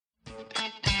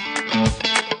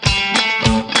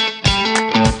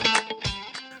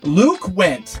Luke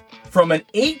went from an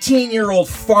 18-year-old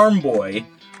farm boy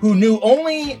who knew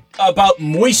only about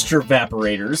moisture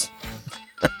evaporators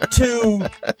to,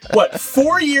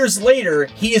 4 years later,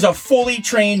 he is a fully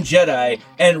trained Jedi,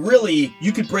 and really,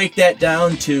 you could break that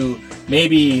down to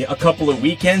maybe a couple of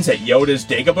weekends at Yoda's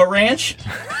Dagobah Ranch.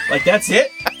 Like, that's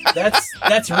it?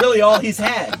 That's really all he's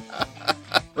had.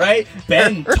 Right?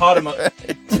 Ben taught him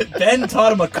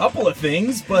a couple of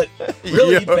things, but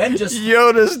really, Ben just...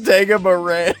 Yoda's Dagobah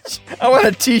Ranch. I want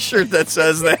a t-shirt that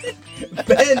says that.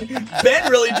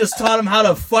 Ben really just taught him how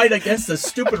to fight against the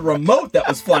stupid remote that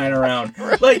was flying around.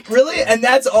 Like, really? And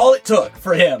that's all it took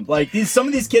for him. Like, some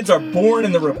of these kids are born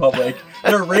in the Republic.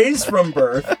 They're raised from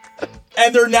birth.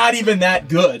 And they're not even that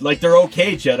good. Like, they're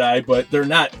okay Jedi, but they're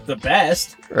not the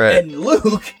best. Right. And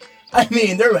Luke... I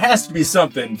mean, there has to be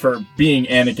something for being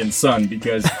Anakin's son,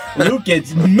 because Luke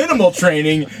gets minimal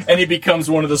training and he becomes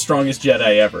one of the strongest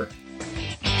Jedi ever.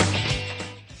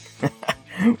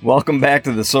 Welcome back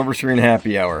to the Silver Screen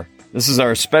Happy Hour. This is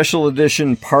our special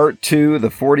edition, Part 2, the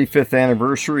 45th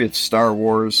anniversary of Star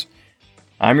Wars.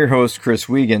 I'm your host, Chris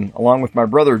Wiegand, along with my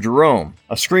brother, Jerome,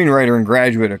 a screenwriter and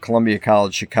graduate of Columbia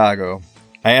College, Chicago.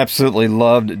 I absolutely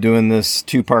loved doing this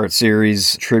two-part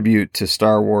series tribute to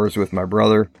Star Wars with my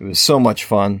brother. It was so much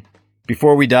fun.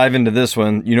 Before we dive into this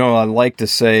one, I like to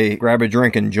say grab a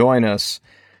drink and join us.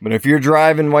 But if you're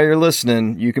driving while you're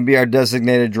listening, you can be our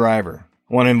designated driver.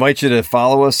 I want to invite you to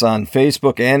follow us on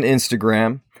Facebook and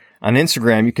Instagram. On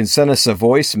Instagram, you can send us a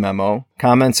voice memo,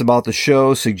 comments about the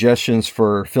show, suggestions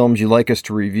for films you'd like us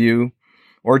to review,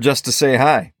 or just to say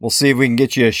hi. We'll see if we can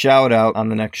get you a shout out on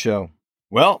the next show.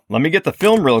 Well, let me get the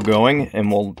film reel going,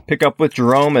 and we'll pick up with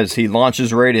Jerome as he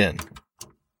launches right in.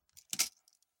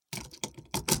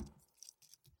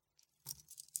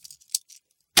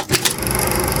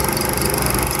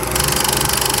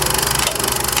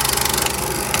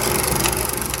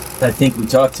 I think we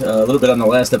talked a little bit on the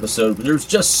last episode, but there's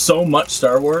just so much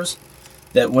Star Wars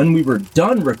that when we were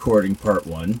done recording Part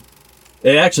 1,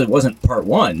 it actually wasn't Part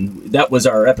 1. That was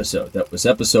our episode. That was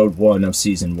Episode 1 of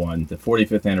Season 1, the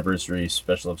 45th anniversary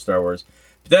special of Star Wars.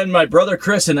 But then my brother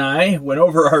Chris and I went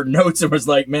over our notes and was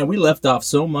like, man, we left off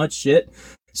so much shit.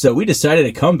 So we decided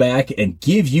to come back and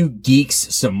give you geeks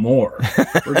some more.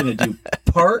 We're going to do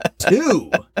Part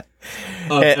 2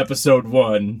 of Episode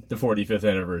 1, the 45th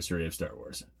anniversary of Star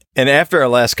Wars. And after our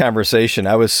last conversation,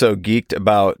 I was so geeked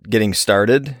about getting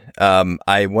started.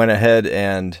 I went ahead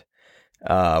and...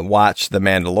 watched The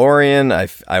Mandalorian.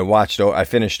 I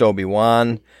finished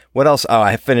Obi-Wan. What else? Oh,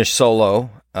 I finished Solo.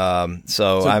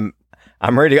 So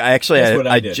I'm ready. I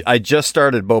just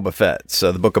started Boba Fett.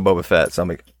 So the Book of Boba Fett. So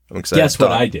I'm excited. Guess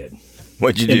what I did?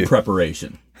 What'd you do? In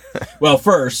preparation. Well,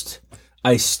 first,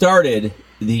 I started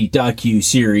the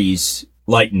docu-series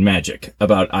Light and Magic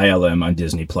about ILM on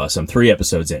Disney Plus. I'm 3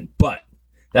 episodes in, but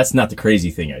that's not the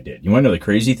crazy thing I did. You want to know the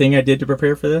crazy thing I did to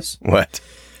prepare for this? What?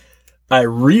 I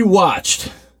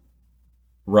rewatched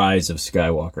Rise of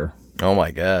Skywalker. Oh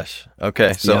my gosh.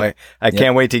 Okay. So I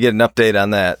can't wait to get an update on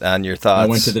that, on your thoughts. I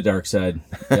went to the dark side.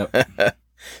 Yep.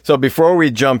 So before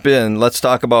we jump in, let's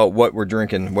talk about what we're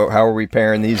drinking. How are we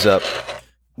pairing these up?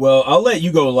 Well, I'll let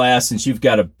you go last since you've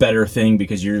got a better thing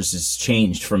because yours has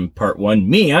changed from Part 1.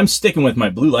 Me, I'm sticking with my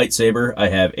blue lightsaber. I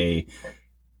have again,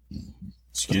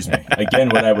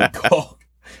 what I would call...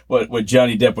 What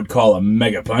Johnny Depp would call a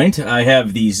mega pint. I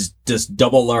have these just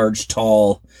double large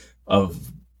tall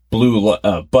of blue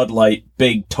Bud Light,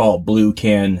 big tall blue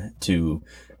can to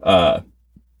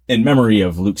in memory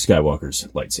of Luke Skywalker's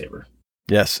lightsaber.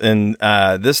 Yes, and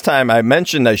this time I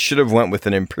mentioned I should have went with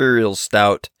an Imperial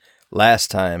Stout last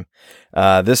time.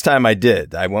 This time I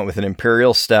did. I went with an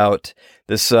Imperial Stout.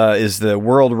 This is the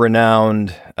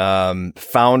world-renowned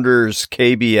Founders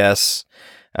KBS.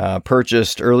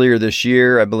 Purchased earlier this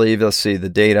year, I believe. Let's see the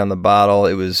date on the bottle.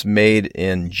 It was made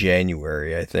in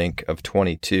January, I think, of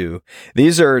 22.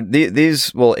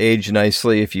 These will age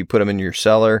nicely if you put them in your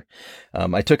cellar.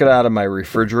 I took it out of my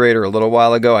refrigerator a little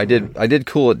while ago. I did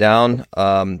cool it down.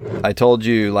 I told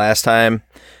you last time,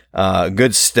 a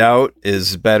good stout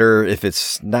is better if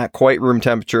it's not quite room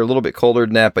temperature, a little bit colder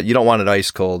than that, but you don't want it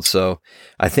ice cold. So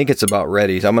I think it's about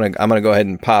ready. So I'm gonna go ahead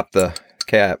and pop the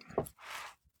cap.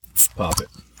 Pop it.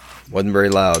 Wasn't very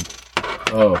loud.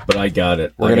 Oh, but I got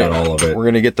it. I got all of it. We're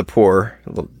going to get the pour.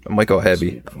 I might go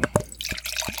heavy.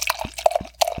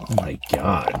 Oh my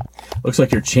God. Looks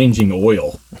like you're changing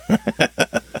oil.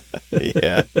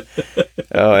 Yeah.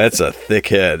 Oh, that's a thick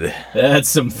head. That's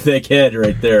some thick head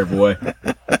right there, boy.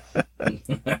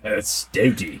 That's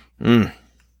stouty.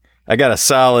 I got a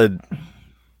solid,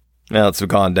 now it's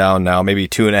gone down now, maybe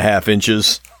 2.5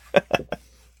 inches.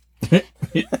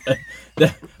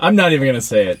 I'm not even gonna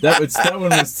say it. That one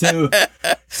was too.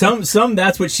 Some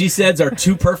that's what she said are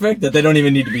too perfect that they don't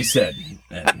even need to be said.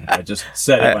 And I just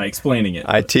said it by explaining it.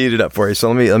 I teed it up for you.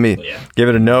 So let me give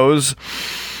it a nose.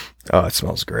 Oh, it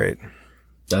smells great.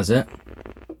 Does it?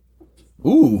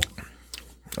 Ooh.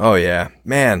 Oh yeah,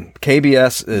 man.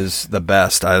 KBS is the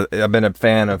best. I've been a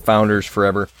fan of Founders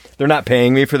forever. They're not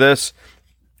paying me for this.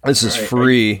 This is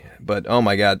free, but oh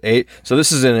my god! So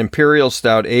this is an imperial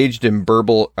stout aged in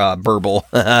bourbon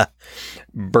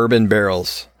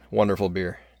barrels. Wonderful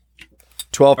beer.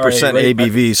 12%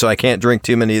 ABV, so I can't drink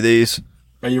too many of these.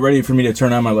 Are you ready for me to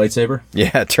turn on my lightsaber?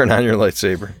 Yeah, turn on your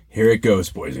lightsaber. Here it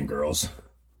goes, boys and girls.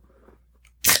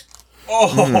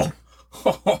 Oh,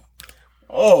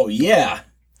 oh yeah.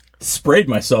 Sprayed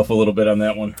myself a little bit on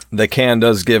that one. The can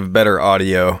does give better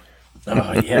audio.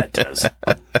 Oh yeah, it does.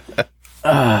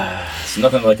 It's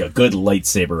nothing like a good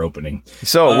lightsaber opening.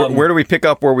 So, where do we pick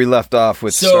up where we left off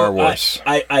with Star Wars?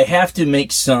 I have to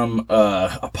make some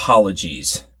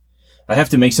apologies. I have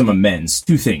to make some amends.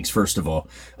 Two things, first of all.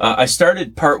 I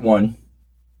started part 1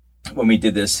 when we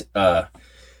did this,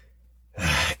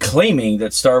 claiming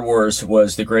that Star Wars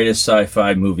was the greatest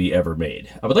sci-fi movie ever made.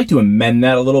 I would like to amend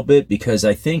that a little bit because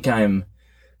I think I'm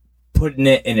putting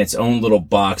it in its own little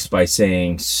box by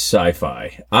saying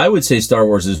sci-fi. I would say Star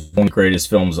Wars is one of the greatest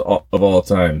films of all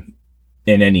time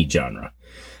in any genre.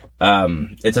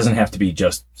 It doesn't have to be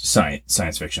just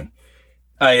science fiction.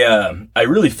 I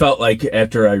really felt like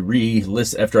after I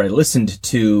listened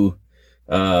to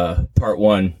part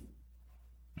 1,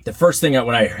 the first thing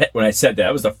when I said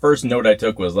that was the first note I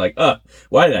took was like,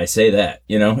 why did I say that?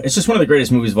 You know, it's just one of the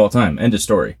greatest movies of all time. End of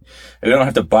story. And we don't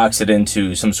have to box it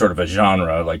into some sort of a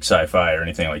genre like sci-fi or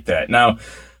anything like that. Now,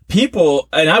 people,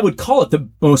 and I would call it the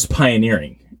most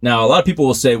pioneering. Now, a lot of people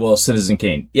will say, well, Citizen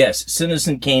Kane. Yes,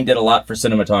 Citizen Kane did a lot for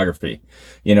cinematography.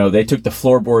 You know, they took the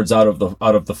floorboards out of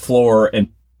the floor and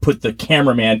put the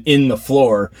cameraman in the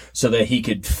floor so that he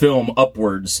could film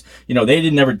upwards. You know, they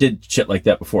never did shit like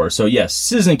that before. So yes,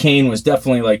 Citizen Kane was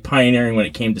definitely like pioneering when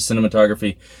it came to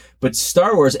cinematography. But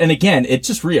Star Wars, and again, it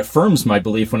just reaffirms my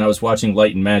belief when I was watching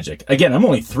Light and Magic. Again, I'm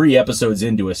only 3 episodes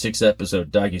into a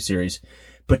 6-episode docuseries.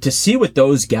 But to see what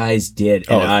those guys did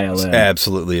at ILM. It's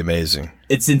absolutely amazing.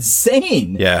 It's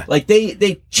insane. Yeah. Like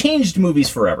they changed movies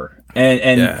forever.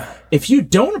 And if you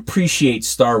don't appreciate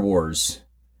Star Wars,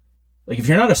 like if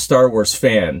you're not a Star Wars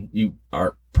fan, you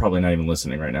are probably not even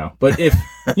listening right now. But if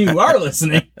you are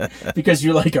listening because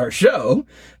you like our show,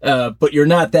 but you're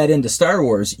not that into Star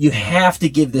Wars, you have to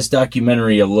give this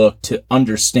documentary a look to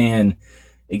understand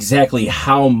exactly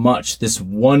how much this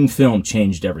one film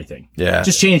changed everything. Yeah.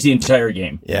 Just changed the entire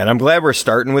game. Yeah, and I'm glad we're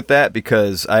starting with that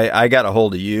because I got a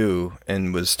hold of you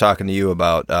and was talking to you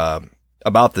about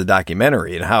the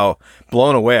documentary and how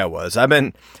blown away I was.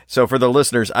 So for the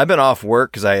listeners, I've been off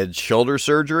work because I had shoulder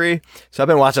surgery. So I've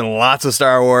been watching lots of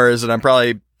Star Wars and I'm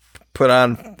probably put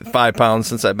on 5 pounds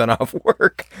since I've been off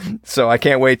work. So I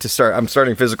can't wait to start. I'm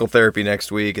starting physical therapy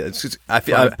next week. I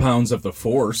feel 5 pounds of the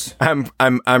force. I'm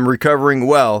recovering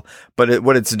well, but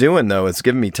what it's doing though, it's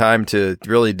giving me time to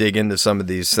really dig into some of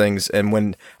these things. And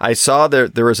when I saw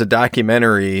there was a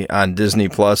documentary on Disney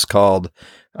Plus called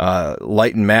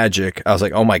Light and Magic, I was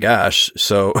like, oh my gosh.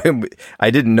 So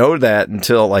I didn't know that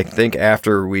until I think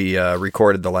after we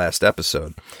recorded the last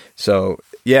episode. So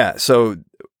yeah, so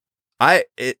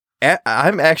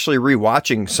I'm actually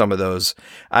rewatching some of those.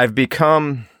 I've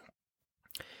become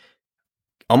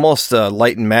almost a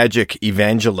Light and Magic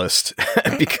evangelist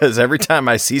because every time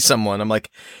I see someone, I'm like,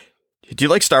 do you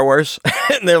like Star Wars?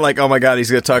 And they're like, oh my God,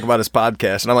 he's going to talk about his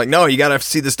podcast. And I'm like, no, you got to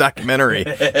see this documentary.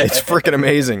 It's freaking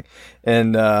amazing.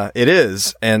 And it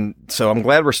is. And so I'm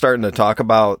glad we're starting to talk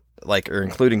about or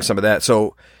including some of that.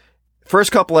 So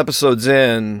first couple episodes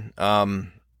in,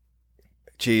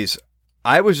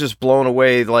 I was just blown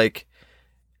away. Like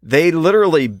they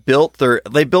literally built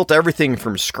everything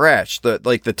from scratch.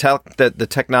 The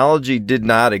technology did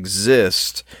not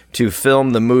exist to film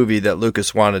the movie that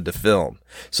Lucas wanted to film.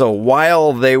 So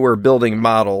while they were building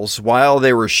models, while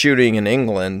they were shooting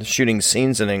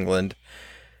scenes in England,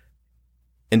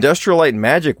 Industrial Light and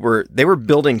Magic were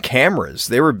building cameras.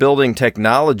 They were building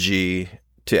technology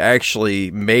to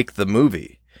actually make the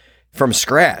movie from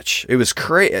scratch. It was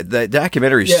crazy. That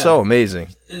documentary is so amazing.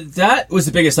 that was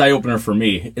the biggest eye-opener for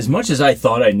me. As much as I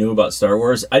thought I knew about Star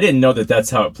Wars, I didn't know that that's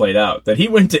how it played out. That he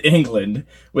went to England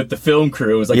with the film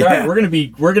crew. It was like, all right,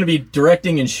 we're gonna be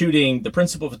directing and shooting the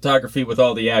principal photography with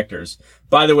all the actors.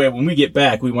 By the way, when we get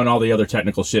back, we want all the other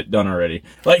technical shit done already.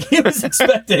 Like, he was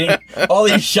expecting all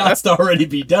these shots to already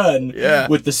be done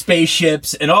with the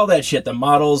spaceships and all that shit, the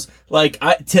models. Like,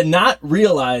 to not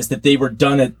realize that they were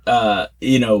done at,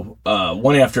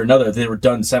 one after another, they were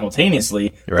done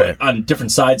simultaneously, but on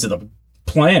different sides of the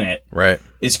planet,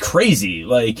 is crazy.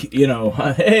 Like,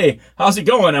 hey, how's it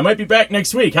going? I might be back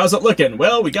next week. How's it looking?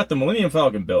 Well, we got the Millennium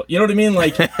Falcon built. You know what I mean?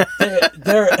 Like,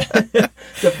 they're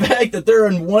the fact that they're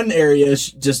in one area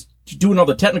is just doing all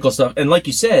the technical stuff. And like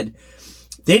you said,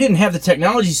 they didn't have the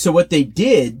technology. So what they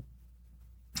did,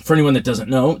 for anyone that doesn't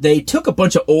know, they took a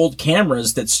bunch of old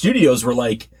cameras that studios were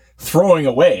like throwing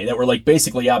away, that were like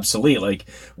basically obsolete. Like,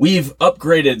 we've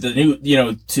upgraded the new,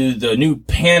 to the new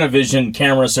Panavision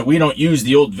camera, so we don't use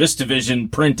the old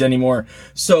VistaVision print anymore.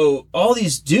 So all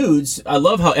these dudes, I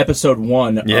love how episode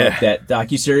 1 of that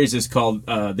docuseries is called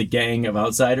The Gang of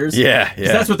Outsiders. Yeah.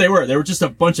 That's what they were. They were just a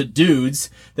bunch of dudes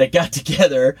that got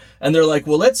together and they're like,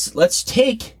 well, let's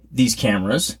take these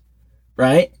cameras,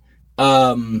 right?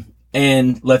 And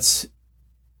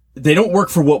they don't work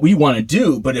for what we want to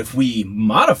do, but if we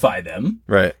modify them,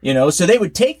 so they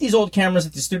would take these old cameras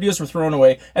that the studios were throwing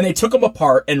away and they took them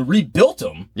apart and rebuilt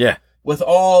them. With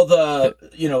all the,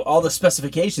 all the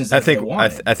specifications that they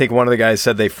wanted. I think one of the guys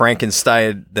said they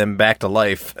Frankensteined them back to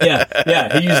life.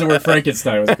 Yeah. He used the word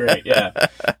Frankenstein. It was great. Yeah.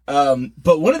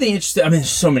 But one of the there's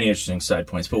so many interesting side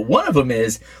points, but one of them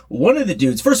is one of the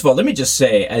dudes. First of all, let me just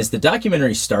say, as the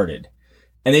documentary started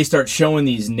and they start showing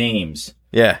these names.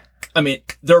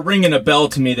 They're ringing a bell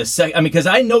to me because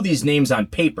I know these names on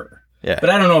paper.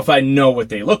 But I don't know if I know what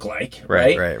they look like.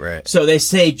 Right. So they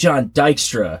say John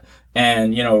Dykstra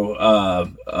and,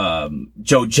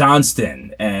 Joe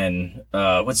Johnston and,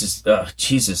 Phil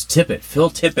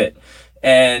Tippett.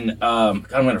 And, I'm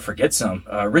going to forget some,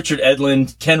 Richard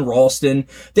Edlund, Ken Ralston.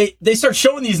 They start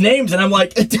showing these names and I'm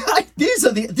like, these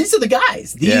are the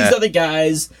guys. These are the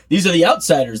guys. These are the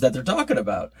outsiders that they're talking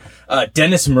about.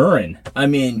 Dennis Muren. I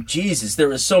mean, Jesus, there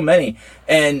was so many.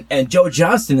 And Joe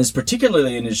Johnston is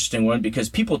particularly an interesting one because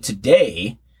people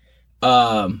today,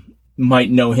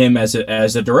 might know him as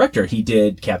a director. He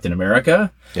did Captain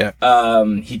America.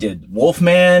 He did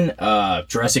Wolfman,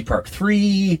 Jurassic Park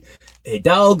 3,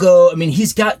 Hidalgo. I mean,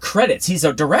 he's got credits. He's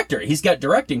a director. He's got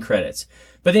directing credits.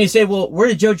 But then you say, well, where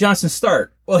did Joe Johnston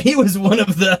start? Well, he was one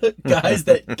of the guys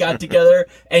that got together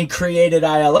and created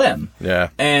ILM.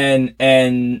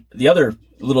 And the other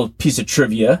little piece of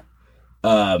trivia,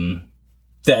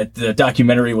 that the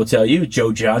documentary will tell you,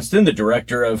 Joe Johnston, the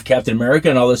director of Captain America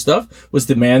and all this stuff, was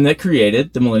the man that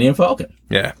created the Millennium Falcon.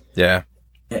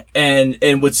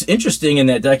 And what's interesting in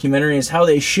that documentary is how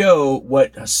they show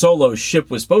what Solo's ship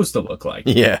was supposed to look like.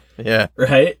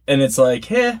 Right? And it's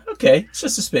like, okay, it's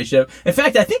just a spaceship. In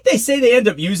fact, I think they say they end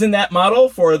up using that model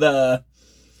for the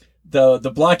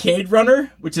blockade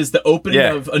runner, which is the opening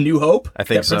of A New Hope. I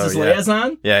think that Princess Leia's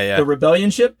on. The rebellion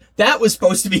ship. That was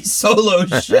supposed to be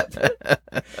Solo's ship.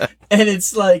 And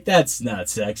it's like, that's not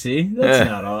sexy. That's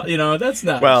not all, that's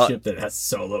not a ship that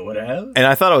Solo would have. And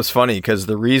I thought it was funny because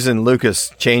the reason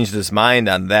Lucas changed his mind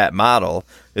on that model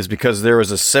is because there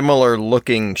was a similar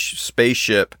looking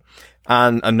spaceship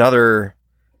on another,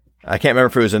 I can't remember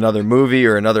if it was another movie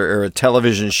or a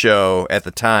television show at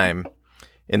the time.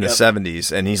 In the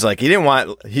 70s, and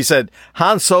he said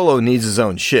Han Solo needs his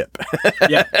own ship.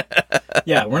 We're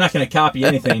not going to copy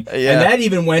anything. And that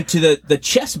even went to the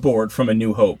chessboard from A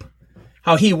New Hope.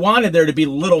 How he wanted there to be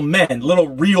little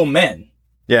real men.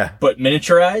 But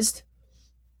miniaturized.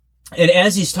 And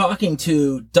as he's talking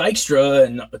to Dykstra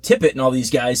and Tippett and all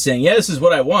these guys saying, this is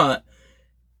what I want,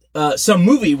 some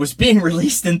movie was being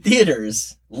released in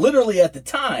theaters, literally at the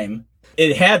time.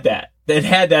 It had that. It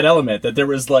had that element that there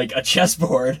was like a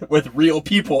chessboard with real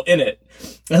people in it.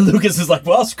 And Lucas is like,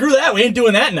 well, screw that. We ain't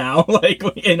doing that now.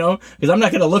 Because I'm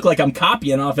not going to look like I'm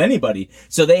copying off anybody.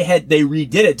 So they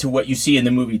redid it to what you see in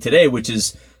the movie today, which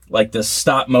is like the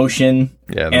stop motion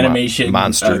animation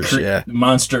monsters,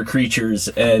 monster creatures.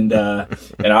 And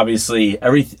obviously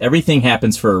everything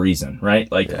happens for a reason, right?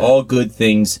 All good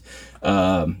things.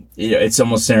 It's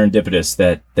almost serendipitous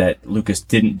that Lucas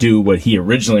didn't do what he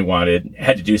originally wanted,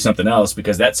 had to do something else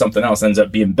because that something else ends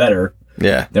up being better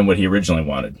than what he originally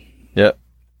wanted.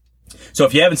 So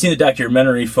if you haven't seen the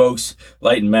documentary, folks,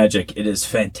 Light and Magic, it is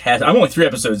fantastic. I'm only 3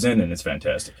 episodes in and it's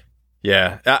fantastic.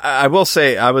 I will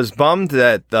say I was bummed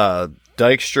that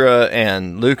Dykstra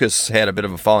and Lucas had a bit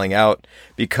of a falling out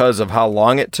because of how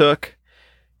long it took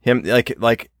him.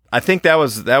 I think that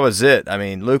was it. I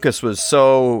mean, Lucas was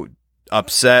so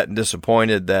upset and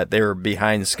disappointed that they were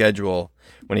behind schedule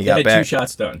when he got back. 2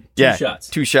 shots done.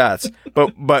 Two shots.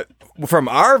 But from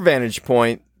our vantage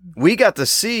point, we got to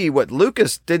see what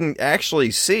Lucas didn't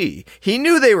actually see. He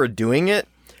knew they were doing it,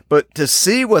 but to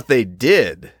see what they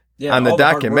did on the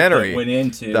documentary,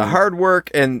 the hard work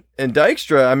and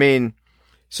Dykstra, I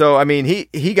mean,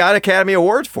 he got Academy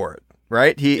Awards for it,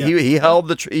 right? He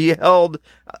held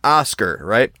Oscar,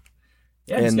 right?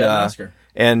 Yeah, he's got an Oscar.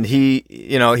 And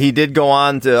he did go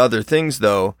on to other things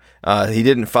though. He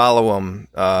didn't follow him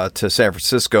to San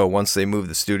Francisco once they moved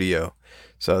the studio.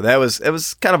 So it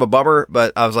was kind of a bummer,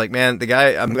 but I was like, man, the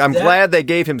guy, I'm glad they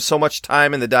gave him so much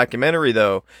time in the documentary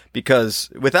though, because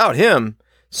without him,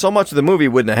 so much of the movie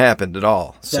wouldn't have happened at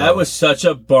all. So. That was such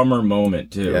a bummer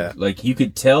moment too. Yeah. Like you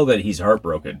could tell that he's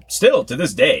heartbroken still to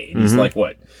this day. He's like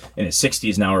what, in his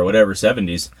 60s now or whatever,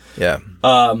 70s. Yeah.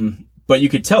 But you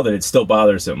could tell that it still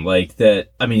bothers him. Like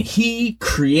that. I mean,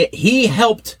 he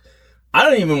helped. I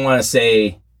don't even want to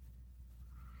say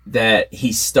that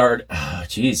he started. Oh,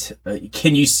 geez.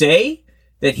 Can you say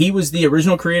that he was the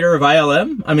original creator of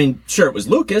ILM? I mean, sure, it was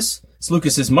Lucas. It's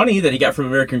Lucas's money that he got from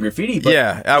American Graffiti. But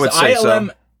yeah, I would say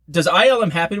so. Does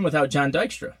ILM happen without John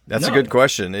Dykstra? That's a good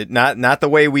question. Not the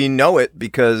way we know it,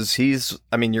 because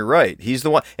you're right. He's the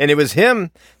one. And it was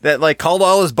him that like called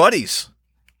all his buddies.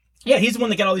 Yeah, he's the one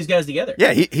that got all these guys together.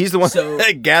 Yeah, he's the one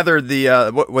that gathered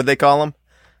the, what they call him?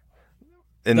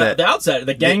 The outsider,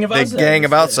 the gang of outsiders. The gang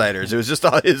of outsiders. It was just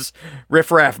all his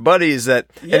riffraff buddies and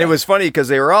it was funny because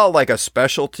they were all like a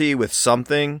specialty with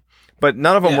something, but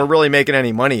none of them were really making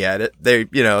any money at it. They're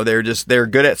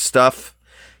good at stuff,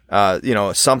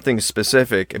 something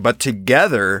specific, but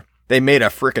together they made a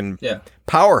freaking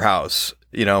powerhouse,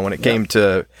 when it came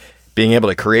to being able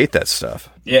to create that stuff.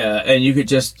 Yeah, and you could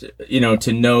just,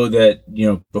 to know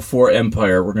that, before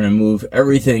Empire, we're going to move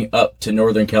everything up to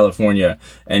Northern California,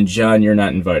 and John, you're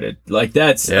not invited. Like,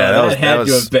 that had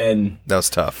to have been... That was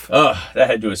tough. That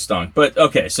had to have stung. But,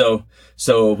 okay, so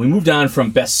we moved on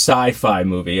from best sci-fi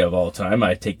movie of all time.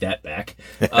 I take that back.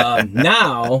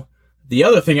 Now... The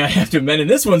other thing I have to admit, and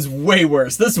this one's way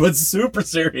worse. This one's super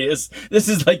serious. This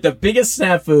is like the biggest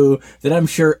snafu that I'm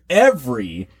sure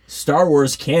every Star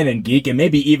Wars canon geek, and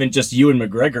maybe even just Ewan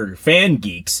McGregor fan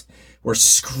geeks, were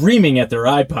screaming at their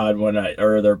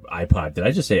iPod their iPod. Did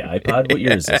I just say iPod? What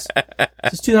year is this?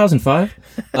 Is this 2005?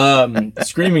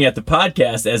 Screaming at the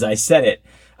podcast as I said it.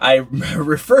 I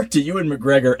referred to Ewan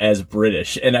McGregor as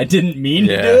British, and I didn't mean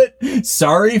to do it.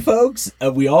 Sorry, folks.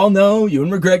 We all know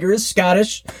Ewan McGregor is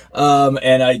Scottish,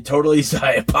 and I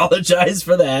apologize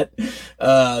for that.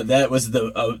 That was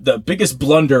the biggest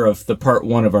blunder of the part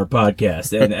 1 of our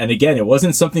podcast. And again, it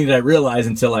wasn't something that I realized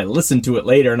until I listened to it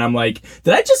later, and I'm like,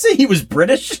 did I just say he was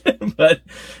British? But,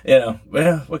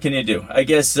 what can you do? I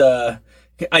guess, I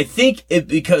think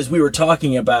because we were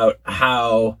talking about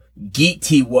how geeked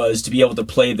he was to be able to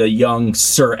play the young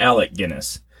Sir Alec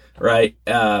Guinness, right?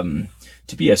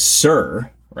 To be a Sir,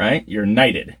 right? You're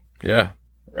knighted. Yeah.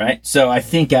 Right? So I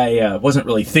think I wasn't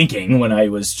really thinking when I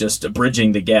was just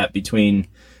bridging the gap between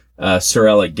Sir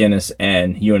Alec Guinness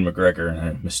and Ewan McGregor, and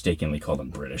I mistakenly called him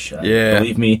British.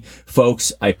 Believe me,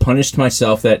 folks, I punished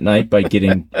myself that night by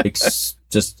getting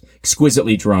just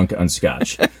exquisitely drunk on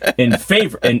scotch in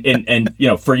favor and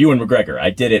for Ewan McGregor. I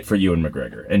did it for Ewan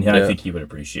McGregor, and I think he would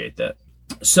appreciate that.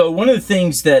 So one of the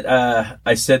things that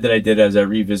I said that I did as I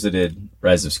revisited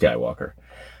Rise of Skywalker,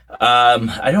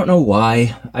 I don't know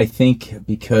why. I think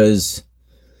because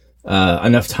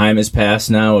enough time has passed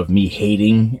now of me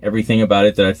hating everything about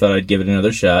it that I thought I'd give it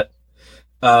another shot.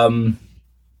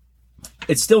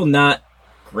 It's still not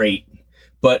great.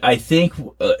 But I think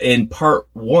in part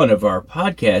 1 of our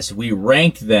podcast, we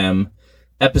ranked them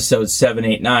episodes 7,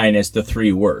 8, 9 as the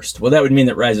 3 worst. Well, that would mean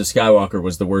that Rise of Skywalker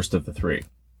was the worst of the 3.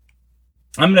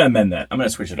 I'm going to amend that. I'm going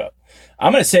to switch it up.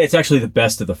 I'm going to say it's actually the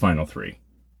best of the final 3.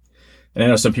 And I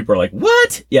know some people are like,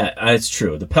 what? Yeah, it's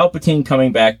true. The Palpatine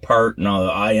coming back part and all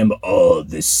the I am all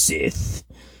the Sith.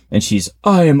 And she's,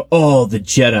 I am all the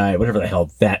Jedi, whatever the hell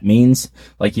that means.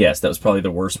 Like, yes, that was probably the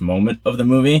worst moment of the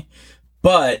movie.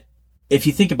 But if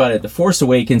you think about it, The Force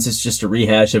Awakens is just a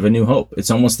rehash of A New Hope.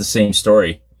 It's almost the same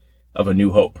story of A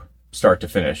New Hope, start to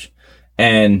finish.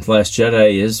 And Last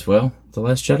Jedi is, well, The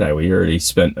Last Jedi. We already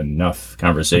spent enough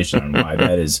conversation on why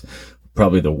that is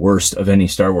probably the worst of any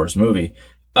Star Wars movie.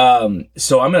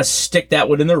 So I'm going to stick that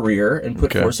one in the rear and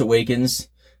put Force Awakens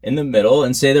in the middle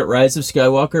and say that Rise of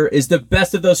Skywalker is the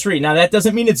best of those 3. Now, that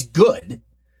doesn't mean it's good.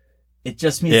 It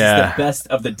just means it's the best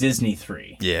of the Disney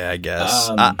 3. Yeah, I guess.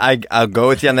 I'll go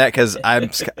with you on that because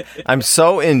I'm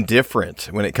so indifferent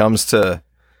when it comes to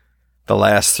the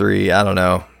last 3. I don't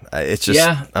know. It's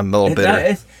just, I'm a little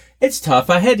bitter. It's tough.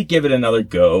 I had to give it another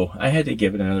go.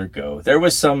 There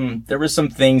was some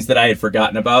things that I had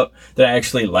forgotten about that I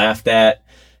actually laughed at,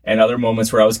 and other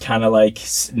moments where I was kind of like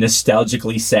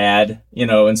nostalgically sad,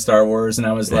 in Star Wars, and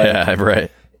I was like, yeah,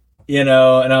 right. And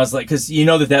I was like, because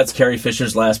that's Carrie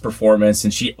Fisher's last performance,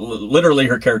 and she literally,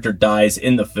 her character dies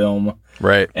in the film,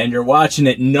 right? And you're watching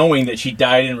it knowing that she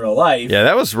died in real life. Yeah,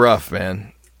 that was rough,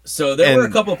 man. So there were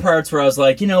a couple parts where I was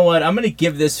like, you know what? I'm going to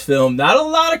give this film not a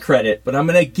lot of credit, but I'm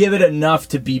going to give it enough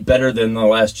to be better than The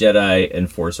Last Jedi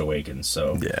and Force Awakens.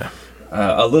 So yeah,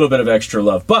 a little bit of extra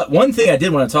love. But one thing I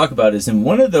did want to talk about is in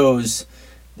one of those,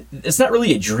 it's not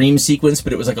really a dream sequence,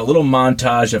 but it was like a little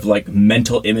montage of like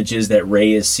mental images that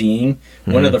Rey is seeing.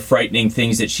 Mm-hmm. One of the frightening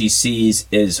things that she sees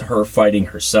is her fighting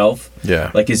herself. Yeah.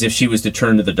 Like as if she was to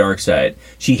turn to the dark side.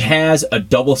 She has a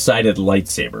double-sided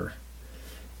lightsaber.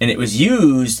 And it was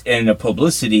used in a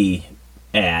publicity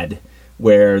ad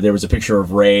where there was a picture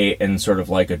of Rey in sort of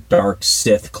like a dark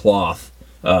Sith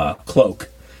cloak.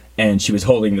 And she was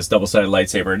holding this double-sided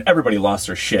lightsaber, and everybody lost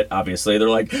their shit, obviously. They're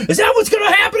like, is that what's going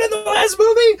to happen in the last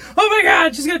movie? Oh my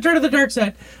God, she's going to turn to the dark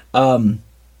side.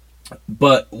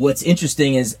 But what's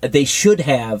interesting is that should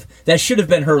have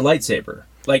been her lightsaber.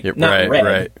 Like, not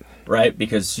red, right?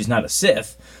 Because she's not a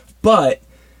Sith. But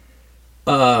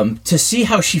to see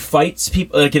how she fights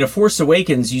people, like in A Force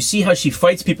Awakens, you see how she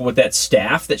fights people with that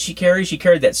staff that she carries. She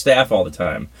carried that staff all the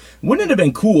time. Wouldn't it have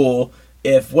been cool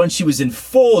if when she was in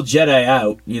full Jedi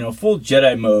full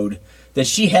Jedi mode, that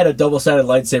she had a double-sided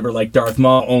lightsaber like Darth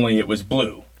Maul, only it was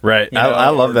blue. Right. I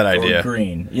love that idea. Or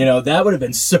green. That would have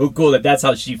been so cool that's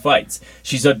how she fights.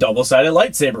 She's a double-sided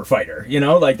lightsaber fighter.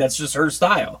 Like that's just her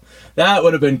style. That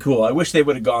would have been cool. I wish they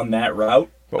would have gone that route.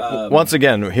 Once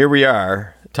again, here we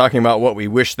are talking about what we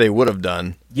wish they would have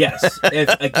done. Yes.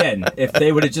 If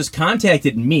they would have just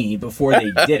contacted me before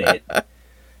they did it,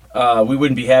 we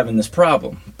wouldn't be having this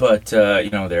problem. But,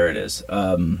 there it is.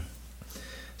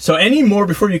 So any more,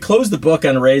 before you close the book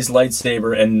on Rey's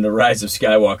lightsaber and the Rise of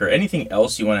Skywalker, anything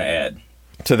else you want to add?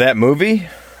 To that movie?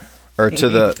 Or to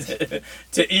the...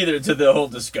 to the whole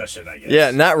discussion, I guess.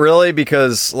 Yeah, not really,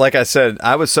 because, like I said,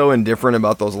 I was so indifferent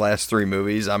about those last three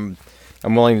movies. I'm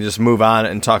willing to just move on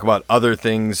and talk about other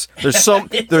things. There's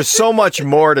so much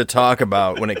more to talk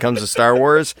about when it comes to Star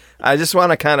Wars. I just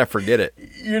want to kind of forget it.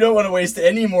 You don't want to waste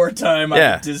any more time on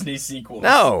the Disney sequels.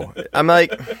 No. I'm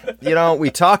like,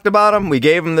 we talked about them. We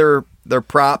gave them their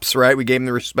props, right? We gave them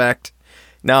the respect.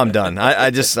 Now I'm done.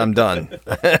 I'm done.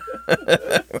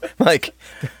 Like,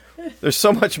 there's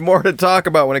so much more to talk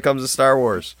about when it comes to Star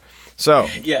Wars. So.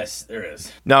 Yes, there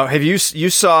is. Now, you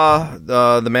saw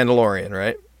The Mandalorian,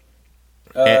 right?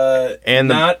 And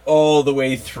not all the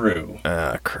way through.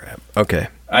 Ah, crap. Okay.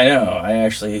 I know. I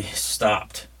actually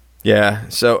stopped. Yeah.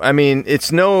 So, I mean,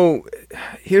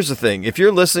 here's the thing. If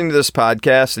you're listening to this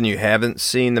podcast and you haven't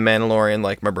seen The Mandalorian,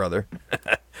 like my brother,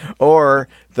 or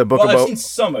the book I've seen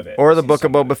some of it. Or the book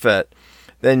of Boba Fett,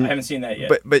 then I haven't seen that yet.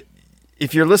 But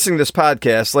if you're listening to this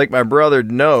podcast, like my brother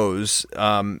knows,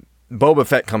 Boba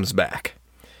Fett comes back.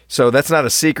 So that's not a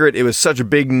secret. It was such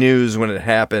big news when it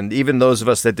happened. Even those of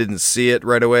us that didn't see it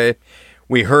right away,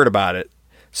 we heard about it.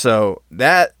 So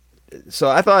I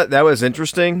thought that was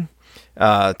interesting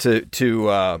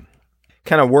to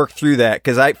kind of work through that,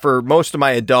 because for most of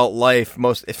my adult life,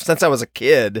 since I was a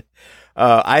kid,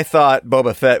 I thought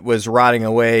Boba Fett was rotting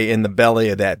away in the belly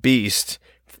of that beast.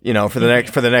 For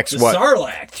the next what,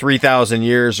 Sarlacc. 3,000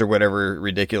 years or whatever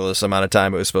ridiculous amount of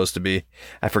time it was supposed to be.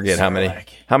 I forget Sarlacc.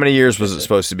 How many years was it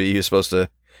supposed to be? He was supposed to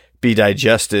be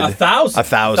digested.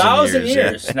 1,000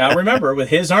 years. Yeah. Now remember, with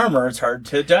his armor, it's hard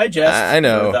to digest. I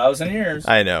know. For 1,000 years.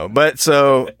 I know, but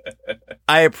so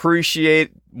I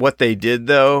appreciate what they did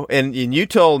though, and you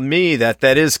told me that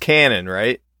is canon,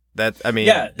 right? That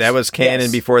was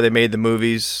canon before they made the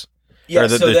movies. Yeah, or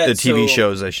the TV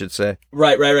shows, I should say.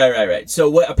 Right. So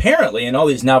what apparently in all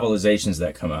these novelizations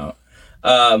that come out,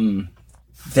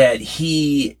 that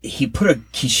he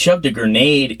shoved a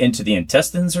grenade into the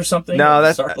intestines or something.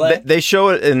 No, they show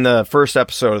it in the first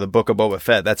episode of the Book of Boba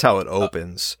Fett. That's how it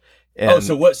opens.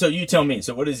 So you tell me.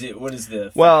 So what is it? What is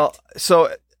the? Well,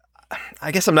 so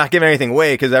I guess I'm not giving anything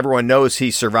away because everyone knows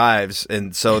he survives,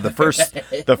 and so the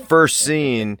first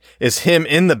scene is him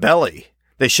in the belly.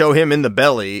 They show him in the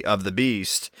belly of the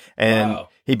beast, and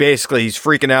he's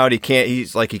freaking out. He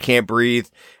can't breathe,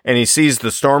 and he sees the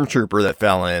stormtrooper that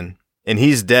fell in, and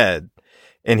he's dead.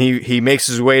 And he makes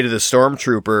his way to the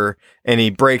stormtrooper, and he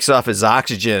breaks off his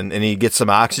oxygen, and he gets some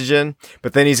oxygen,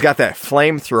 but then he's got that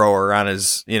flamethrower on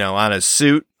his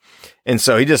suit, and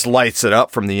so he just lights it up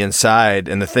from the inside,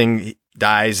 and the thing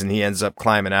dies, and he ends up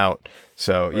climbing out.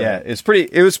 So yeah,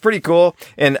 it was pretty cool.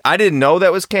 And I didn't know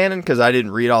that was canon because I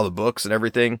didn't read all the books and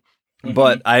everything. Mm-hmm.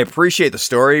 But I appreciate the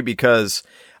story because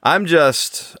I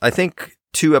think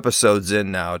 2 episodes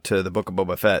in now to the Book of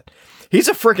Boba Fett. He's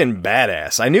a freaking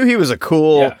badass. I knew he was a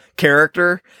cool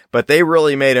character, but they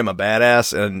really made him a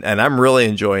badass, and I'm really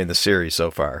enjoying the series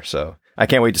so far. So I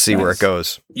can't wait to see where it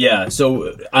goes. Yeah,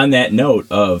 so on that note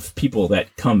of people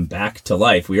that come back to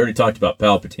life, we already talked about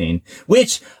Palpatine,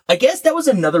 which I guess that was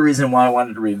another reason why I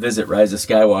wanted to revisit Rise of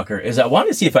Skywalker, is I wanted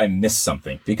to see if I missed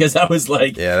something, because I was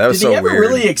like, that was did they ever weird.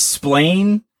 really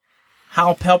explain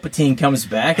how Palpatine comes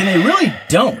back? And they really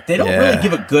don't. They don't really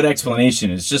give a good explanation.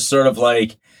 It's just sort of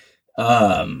like,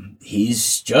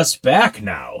 he's just back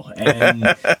now,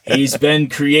 and he's been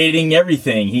creating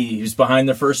everything. He was behind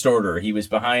the First Order. He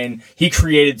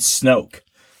created Snoke.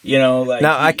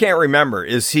 I can't remember.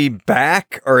 Is he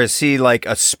back, or is he like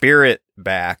a spirit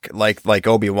back, like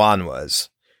Obi-Wan was?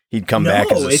 He'd come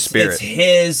back as a spirit.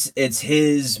 It's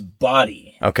his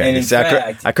body. Okay, and in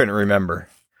fact, I couldn't remember.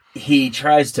 He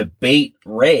tries to bait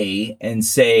Rey and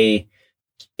say,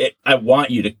 I want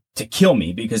you to kill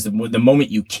me, because the moment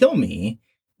you kill me,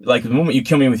 like the moment you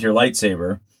kill me with your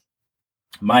lightsaber,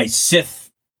 my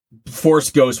Sith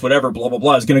Force Ghost, whatever, blah, blah,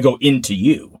 blah, is going to go into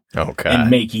you. Okay. And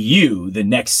make you the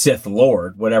next Sith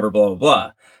Lord, whatever, blah, blah,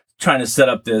 blah. Trying to set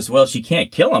up this, well, she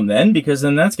can't kill him then, because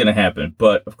then that's going to happen.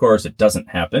 But, of course, it doesn't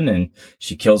happen, and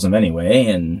she kills him anyway,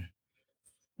 and,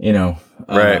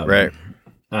 Right.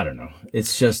 I don't know.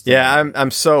 It's just... Yeah,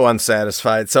 I'm so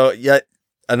unsatisfied. So, yet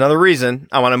another reason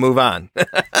I want to move on.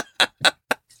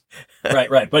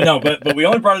 Right. But we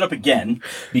only brought it up again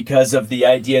because of the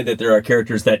idea that there are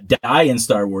characters that die in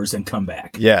Star Wars and come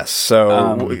back. Yes.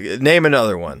 So name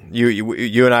another one.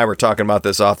 You and I were talking about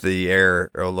this off the air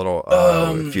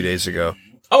a few days ago.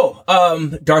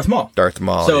 Darth Maul. Darth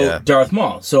Maul. Darth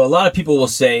Maul. So a lot of people will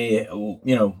say,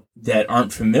 that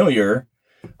aren't familiar,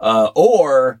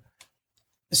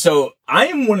 So I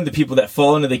am one of the people that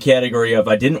fall into the category of,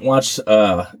 I didn't watch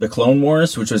the Clone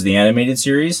Wars, which was the animated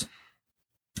series,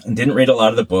 and didn't read a lot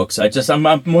of the books. I'm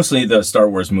mostly the Star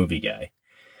Wars movie guy.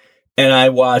 And I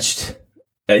watched,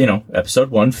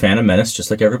 episode 1, Phantom Menace, just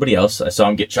like everybody else. I saw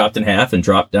him get chopped in half and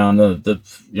drop down the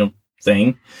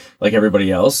thing like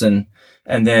everybody else. And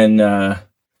then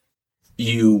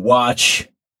you watch,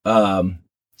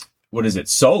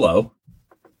 Solo,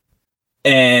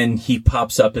 and he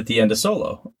pops up at the end of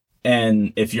Solo.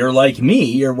 And if you're like me,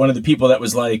 you're one of the people that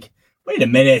was like, wait a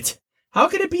minute, how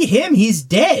could it be him? He's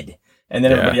dead. And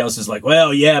then everybody else is like,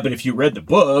 well, yeah, but if you read the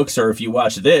books, or if you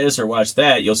watch this or watch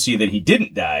that, you'll see that he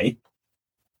didn't die.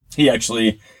 He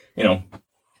actually,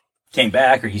 came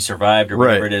back, or he survived, or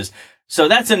whatever it is. So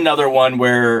that's another one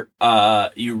where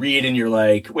you read and you're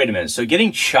like, wait a minute. So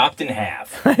getting chopped in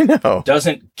half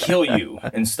doesn't kill you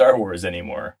in Star Wars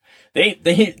anymore.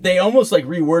 They almost like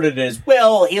reworded it as,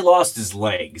 well, he lost his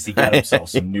legs. He got himself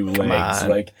some new legs.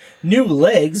 Like, new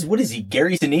legs? What is he,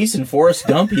 Gary Sinise and Forrest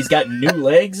Gump? He's got new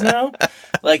legs now?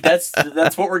 Like, that's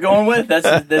what we're going with? That's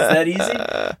that easy?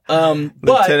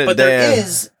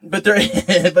 But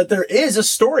there is a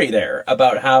story there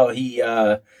about how he,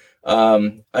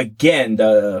 again,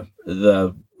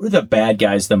 the bad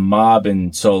guys, the mob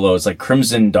in Solo, it's like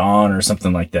Crimson Dawn or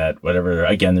something like that. Whatever.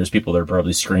 Again, there's people that are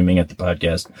probably screaming at the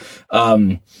podcast,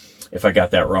 if I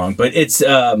got that wrong. But it's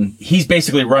he's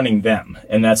basically running them,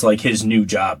 and that's like his new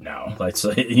job now. Like,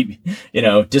 so he,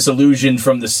 disillusioned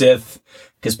from the Sith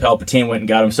because Palpatine went and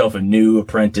got himself a new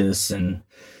apprentice, and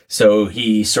so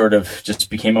he sort of just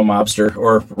became a mobster,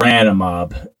 or ran a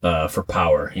mob for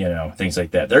power. Things like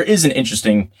that. There is an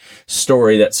interesting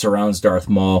story that surrounds Darth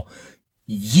Maul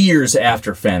years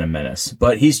after Phantom Menace,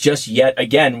 but he's just yet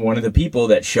again one of the people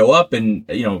that show up, and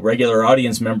regular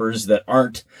audience members that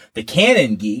aren't the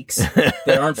canon geeks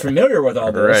that aren't familiar with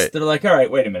all this. They're like, all right,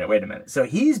 wait a minute. So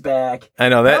he's back. I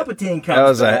know that Palpatine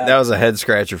comes back. That was a head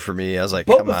scratcher for me. I was like,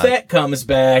 Boba Fett comes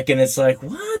back, and it's like,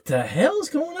 what the hell's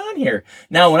going on here?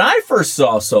 Now, when I first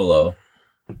saw Solo,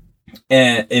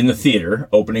 and in the theater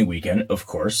opening weekend, of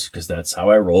course, because that's how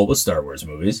I roll with Star Wars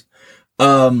movies.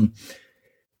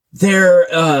 There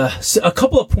a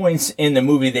couple of points in the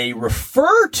movie they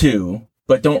refer to,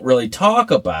 but don't really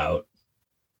talk about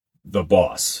the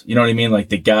boss. You know what I mean? Like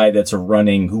the guy that's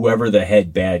running whoever the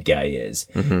head bad guy is.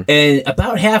 Mm-hmm. And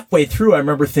about halfway through, I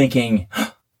remember thinking,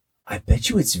 I bet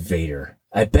you it's Vader.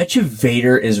 I bet you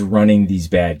Vader is running these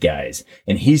bad guys,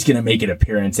 and he's going to make an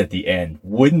appearance at the end.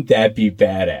 Wouldn't that be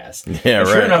badass? Yeah, and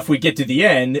sure enough, we get to the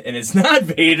end, and it's not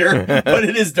Vader, but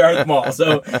it is Darth Maul.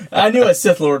 So I knew a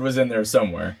Sith Lord was in there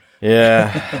somewhere.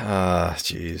 Yeah.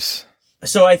 Jeez.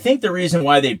 So I think the reason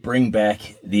why they bring back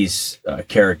these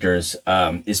characters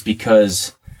is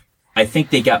because I think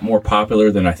they got more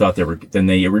popular than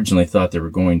they originally thought they were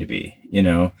going to be. You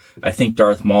know, I think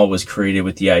Darth Maul was created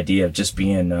with the idea of just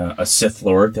being a Sith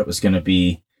Lord that was going to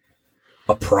be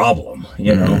a problem.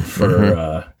 You know,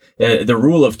 for the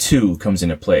rule of two comes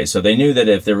into play. So they knew that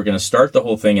if they were going to start the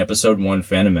whole thing, Episode 1,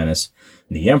 Phantom Menace,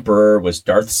 the Emperor was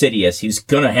Darth Sidious. He's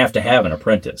going to have an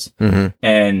apprentice,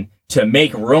 and to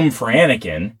make room for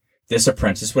Anakin, this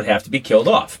apprentice would have to be killed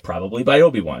off, probably by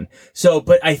Obi-Wan. So,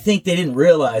 but I think they didn't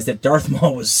realize that Darth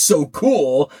Maul was so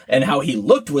cool and how he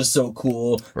looked was so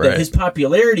cool that his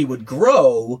popularity would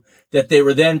grow, that they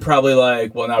were then probably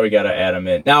like, well, now we got to add him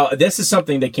in. Now, this is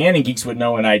something that canon geeks would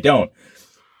know and I don't.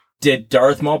 Did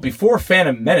Darth Maul, before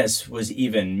Phantom Menace was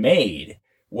even made,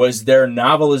 was there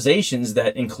novelizations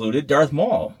that included Darth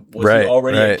Maul? Was he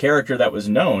already a character that was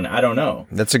known? I don't know.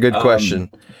 That's a good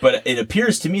question. But it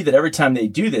appears to me that every time they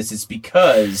do this, it's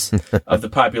because of the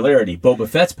popularity, Boba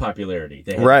Fett's popularity.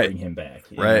 They had to bring him back.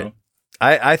 You know?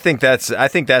 I think that's it. I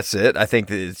think that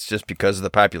it's just because of the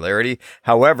popularity.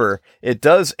 However, it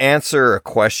does answer a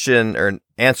question, or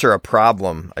answer a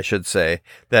problem, I should say,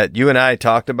 that you and I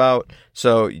talked about.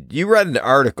 So you read an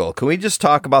article. Can we just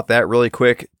talk about that really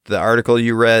quick? The article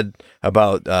you read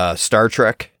about Star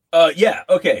Trek? Yeah.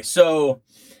 Okay. So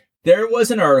there was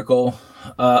an article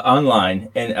online,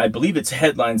 and I believe its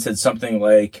headline said something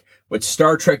like, what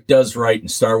Star Trek does right and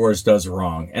Star Wars does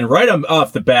wrong. And right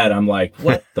off the bat, I'm like,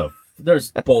 what the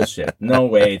there's bullshit. No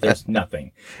way. There's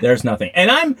nothing.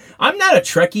 And I'm not a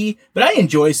Trekkie, but I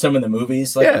enjoy some of the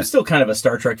movies. Like, I'm still kind of a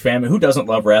Star Trek fan. Who doesn't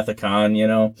love Wrath of Khan, you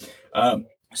know?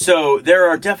 So there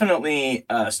are definitely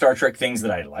Star Trek things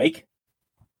that I like.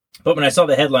 But when I saw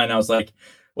the headline, I was like,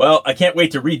 well, I can't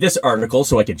wait to read this article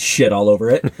so I can shit all over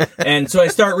it. And so I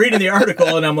start reading the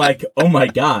article and I'm like, oh my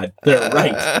God, they're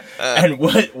right. And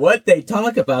what they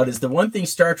talk about is the one thing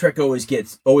Star Trek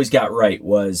always got right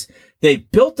was they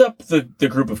built up the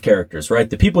group of characters, right?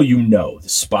 The people you know,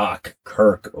 Spock,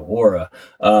 Kirk, Uhura,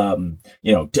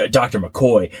 Dr.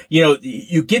 McCoy. You know,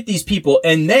 you get these people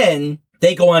and then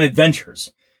they go on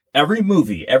adventures. Every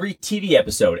movie, every TV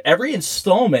episode, every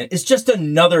installment is just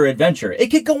another adventure. It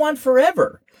could go on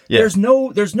forever. Yeah. There's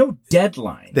no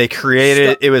deadline. They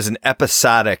created it was an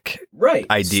episodic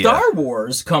idea. Star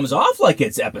Wars comes off like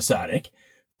it's episodic,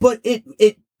 but it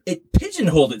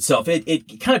pigeonholed itself.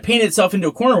 It kind of painted itself into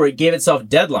a corner where it gave itself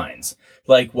deadlines.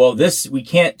 Like, well, we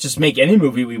can't just make any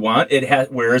movie we want.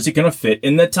 Where is it going to fit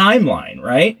in the timeline,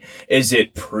 right? Is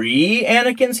it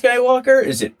pre-Anakin Skywalker?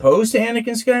 Is it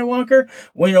post-Anakin Skywalker?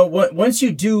 Well, once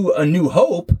you do A New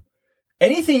Hope,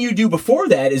 anything you do before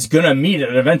that is going to meet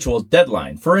an eventual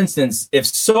deadline. For instance, if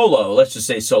Solo, let's just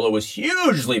say Solo was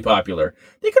hugely popular,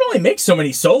 they could only make so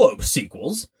many Solo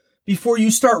sequels before you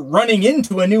start running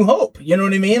into A New Hope. You know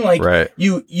what I mean? Like,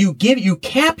 you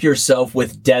cap yourself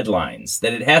with deadlines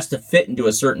that it has to fit into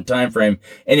a certain time frame,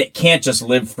 and it can't just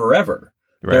live forever.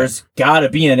 Right. There's got to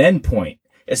be an end point,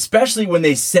 especially when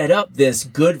they set up this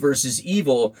good versus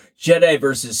evil, Jedi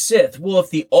versus Sith. Well,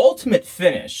 if the ultimate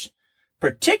finish,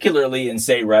 particularly in,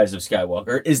 say, Rise of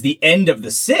Skywalker, is the end of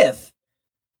the Sith,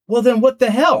 well, then what the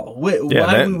hell?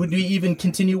 Why would we even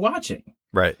continue watching?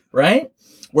 Right. Right?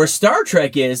 Where Star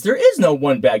Trek is, there is no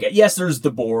one bad guy. Yes, there's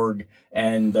the Borg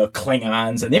and the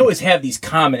Klingons, and they always have these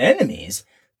common enemies,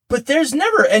 but there's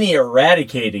never any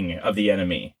eradicating of the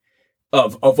enemy,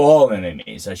 of all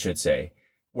enemies, I should say,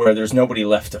 where there's nobody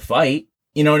left to fight.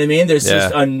 You know what I mean? There's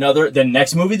just the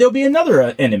next movie, there'll be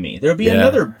another enemy. There'll be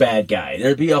another bad guy.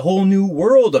 There'll be a whole new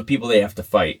world of people they have to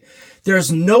fight.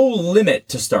 There's no limit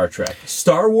to Star Trek.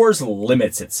 Star Wars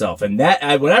limits itself. And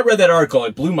when I read that article,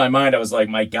 it blew my mind. I was like,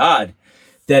 my God.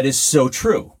 That is so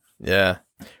true. Yeah.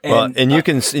 Well, and you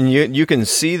can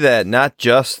see that not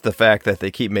just the fact that they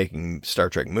keep making Star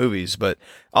Trek movies, but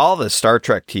all the Star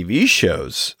Trek TV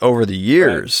shows over the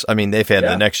years. Right. I mean, they've had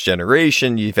The Next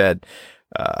Generation. You've had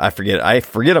I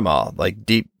forget them all, like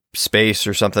Deep Space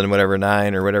or something, whatever,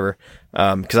 9 or whatever.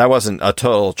 Because I wasn't a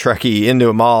total Trekkie into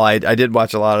them all. I did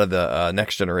watch a lot of the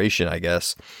Next Generation, I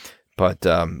guess, but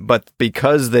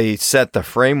because they set the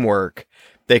framework,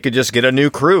 they could just get a new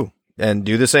crew and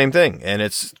do the same thing, and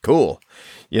it's cool,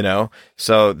 you know.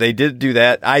 So they did do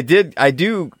that. I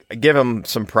do give them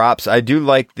some props. I do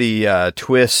like the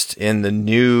twist in the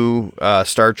new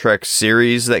Star Trek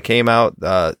series that came out,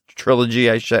 trilogy,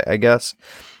 I guess,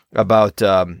 about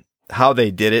how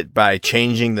they did it by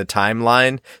changing the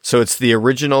timeline. So it's the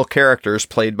original characters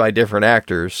played by different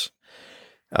actors.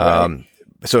 Right.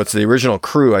 So it's the original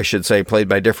crew, I should say, played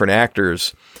by different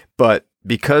actors, but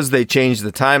because they changed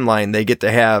the timeline, they get to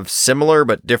have similar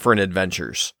but different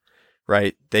adventures,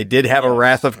 right? They did have a Yes.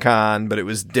 Wrath of Khan, but it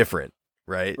was different,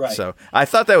 right? Right. So I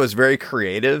thought that was very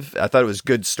creative. I thought it was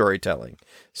good storytelling.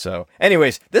 So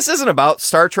anyways, this isn't about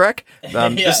Star Trek. Yeah,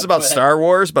 This is about but- Star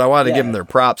Wars, but I wanted to give Yeah. them their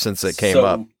props since it came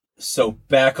up. So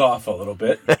back off a little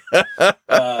bit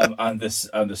on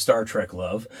the Star Trek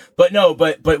love, but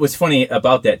what's funny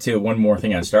about that too? One more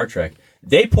thing on Star Trek,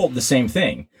 they pulled the same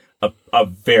thing. A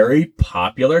very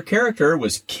popular character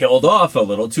was killed off a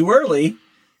little too early,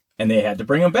 and they had to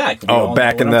bring him back. We all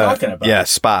Back know in what I'm talking about.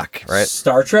 Spock, right?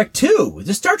 Star Trek 2.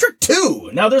 The Star Trek 2.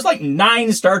 Now, there's like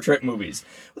 9 Star Trek movies.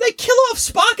 Well, they kill off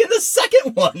Spock in the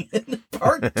second one, in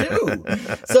part 2.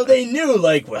 So they knew,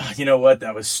 like, well, you know what?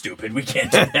 That was stupid. We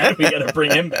can't do that. We got to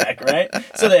bring him back, right?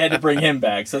 So they had to bring him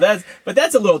back. But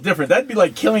that's a little different. That'd be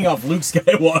like killing off Luke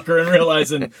Skywalker and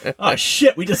realizing, oh,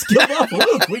 shit, we just killed off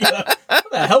Luke. How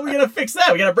the hell are we going to fix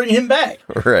that? We got to bring him back.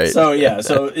 Right. So, yeah.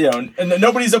 So, and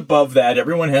nobody's above that.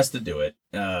 Everyone has to do it.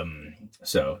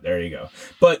 So there you go.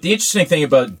 But the interesting thing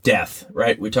about death,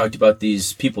 right? We talked about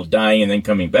these people dying and then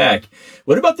coming back.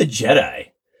 What about the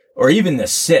Jedi or even the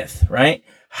Sith, right?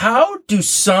 How do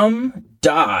some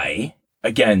die?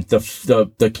 Again,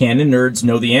 the canon nerds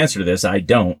know the answer to this. I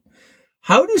don't.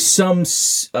 How do some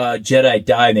Jedi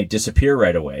die and they disappear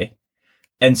right away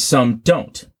and some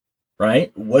don't,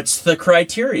 right? What's the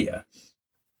criteria?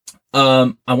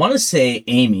 I want to say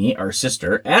Amy, our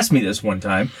sister, asked me this one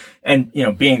time, and,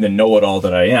 being the know-it-all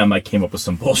that I am, I came up with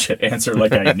some bullshit answer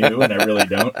like I knew, and I really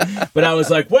don't. But I was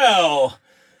like, well,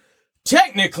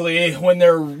 technically, when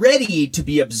they're ready to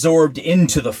be absorbed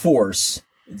into the Force,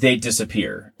 they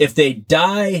disappear. If they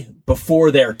die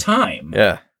before their time,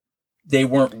 they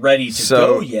weren't ready to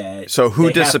go yet. So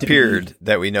who disappeared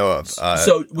that we know of?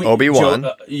 Obi-Wan.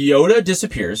 Yoda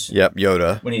disappears. Yep,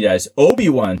 Yoda. When he dies.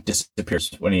 Obi-Wan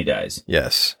disappears when he dies.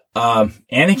 Yes.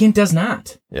 Anakin does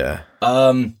not. Yeah.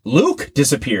 Luke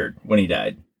disappeared when he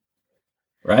died.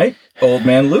 Right? Old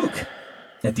man Luke.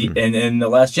 In The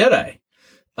Last Jedi.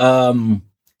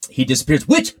 He disappears.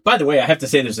 Which, by the way, I have to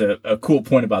say there's a cool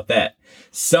point about that.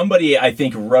 Somebody, I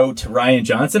think, wrote Rian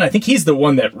Johnson. I think he's the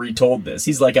one that retold this.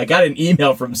 He's like, I got an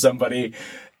email from somebody,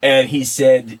 and he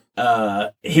said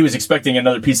he was expecting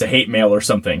another piece of hate mail or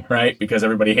something, right? Because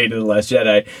everybody hated The Last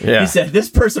Jedi. Yeah. He said, this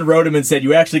person wrote him and said,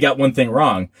 you actually got one thing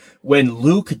wrong. When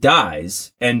Luke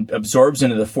dies and absorbs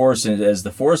into the Force as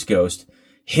the Force ghost,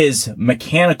 his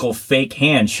mechanical fake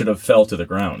hand should have fell to the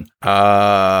ground.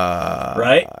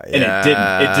 Right? And it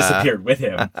didn't. It disappeared with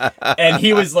him. And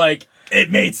he was like, it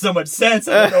made so much sense.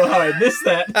 I don't know how I missed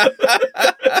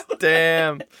that.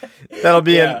 Damn. That'll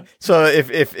be so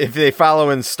if they follow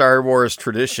in Star Wars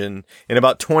tradition, in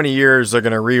about 20 years they're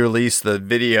going to re-release the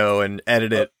video and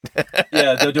edit it.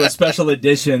 Yeah, they'll do a special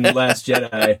edition Last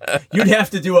Jedi. You'd have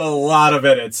to do a lot of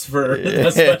edits for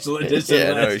a special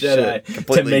edition Last Jedi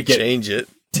completely change it.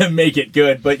 To make it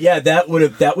good. But yeah, that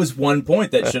was one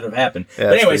point that should have happened.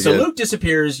 But anyway, so Luke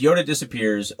disappears, Yoda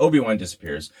disappears, Obi-Wan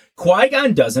disappears.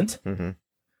 Qui-Gon doesn't. Mm-hmm.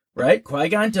 Right?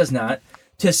 Qui-Gon does not.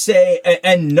 To say,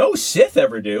 and no Sith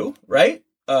ever do, right?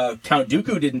 Count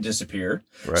Dooku didn't disappear.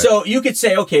 Right. So you could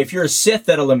say, okay, if you're a Sith,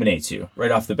 that eliminates you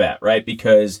right off the bat, right?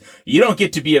 Because you don't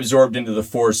get to be absorbed into the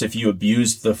Force if you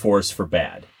abused the Force for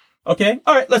bad. Okay?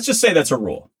 All right, let's just say that's a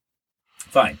rule.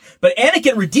 Fine. But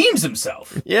Anakin redeems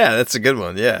himself. Yeah, that's a good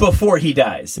one. Yeah. Before he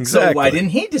dies. Exactly. So why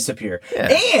didn't he disappear? Yeah.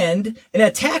 And in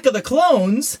Attack of the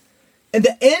Clones, in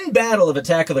the end battle of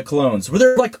Attack of the Clones, where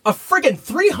there are like a friggin'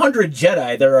 300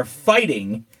 Jedi that are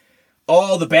fighting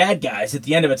all the bad guys at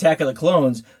the end of Attack of the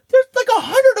Clones, there's like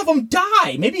 100 of them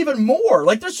die, maybe even more.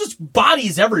 Like there's just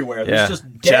bodies everywhere. There's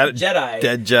just dead Jedi.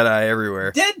 Dead Jedi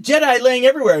everywhere. Dead Jedi laying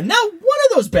everywhere. Now one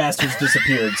of those bastards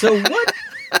disappeared. So what?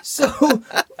 So,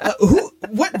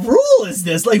 what rule is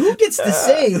this? Like, who gets to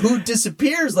say who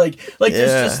disappears? Like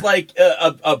there's just like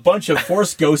a bunch of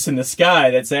Force ghosts in the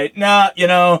sky that say, nah,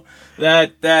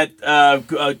 that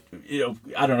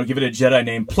I don't know, give it a Jedi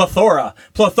name, Plethora,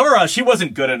 she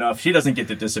wasn't good enough. She doesn't get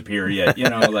to disappear yet.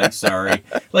 Like, sorry.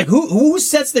 Like, who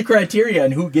sets the criteria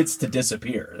and who gets to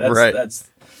disappear? That's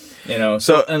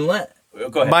so unless.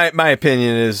 Go ahead. My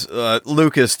opinion is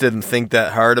Lucas didn't think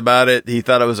that hard about it. He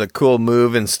thought it was a cool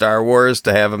move in Star Wars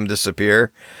to have him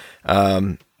disappear.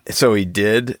 So he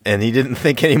did, and he didn't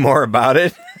think any more about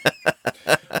it.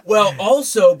 Well,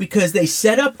 also because they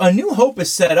set up, A New Hope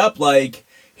is set up like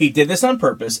he did this on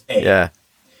purpose, A. Yeah.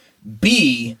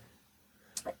 B,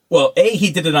 Well, he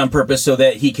did it on purpose so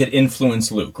that he could influence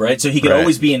Luke, right? So he could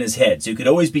always be in his head. So he could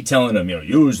always be telling him,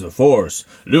 use the Force.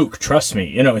 Luke, trust me.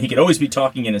 He could always be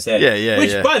talking in his head.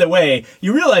 Which, by the way,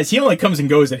 you realize he only comes and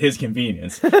goes at his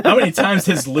convenience. How many times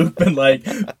has Luke been like,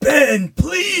 Ben,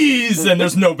 please? And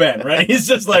there's no Ben, right? He's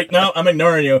just like, no, I'm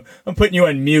ignoring you. I'm putting you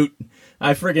on mute.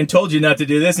 I friggin' told you not to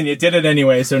do this, and you did it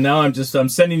anyway. So now I'm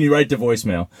sending you right to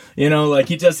voicemail. He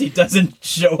doesn't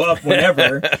show up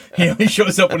whenever. He only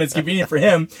shows up when it's convenient for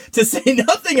him. To say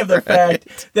nothing of the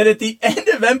fact that at the end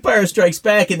of Empire Strikes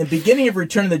Back and the beginning of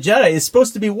Return of the Jedi is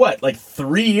supposed to be what, like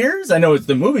 3 years? I know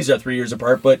the movies are 3 years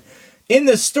apart, but in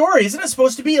the story, isn't it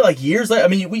supposed to be like years later? I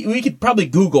mean, we could probably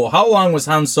Google how long was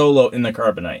Han Solo in the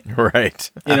Carbonite.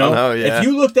 Right. I don't know, if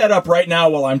you look that up right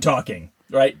now while I'm talking,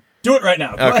 right? Do it right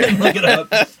now. Go ahead and look it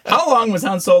up. How long was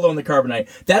Han Solo in the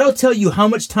Carbonite? That'll tell you how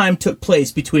much time took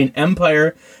place between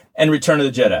Empire and Return of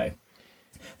the Jedi.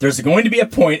 There's going to be a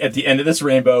point at the end of this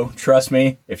rainbow. Trust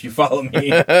me, if you follow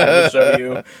me, I will show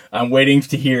you. I'm waiting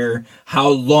to hear how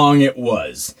long it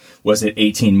was. Was it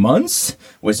 18 months?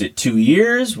 Was it 2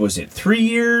 years? Was it 3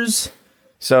 years?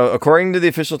 So, according to the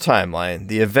official timeline,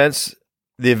 the events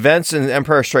in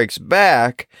Empire Strikes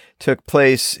Back took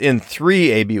place in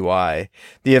 3 ABY.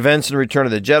 The events in Return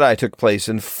of the Jedi took place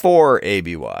in 4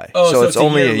 ABY. Oh, so it's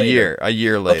only a year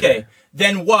later. Okay,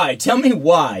 then why? Tell me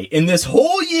why. In this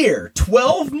whole year,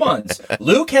 12 months,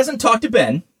 Luke hasn't talked to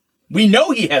Ben. We know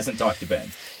he hasn't talked to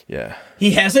Ben. Yeah.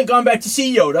 He hasn't gone back to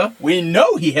see Yoda. We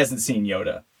know he hasn't seen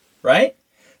Yoda, right?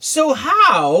 So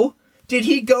how did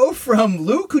he go from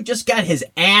Luke, who just got his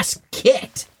ass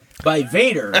kicked by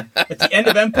Vader at the end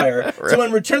of Empire, so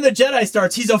when Return of the Jedi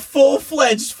starts, he's a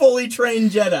full-fledged, fully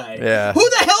trained Jedi. Yeah. Who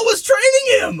the hell was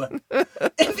training him?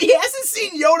 If he hasn't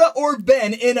seen Yoda or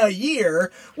Ben in a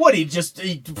year, he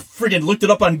friggin' looked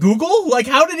it up on Google? Like,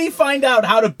 how did he find out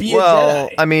how to be a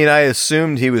Jedi? I mean, I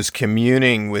assumed he was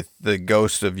communing with the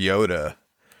ghost of Yoda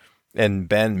and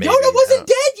Ben, maybe. Yoda wasn't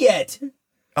dead yet!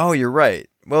 Oh, you're right.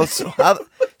 Well, so how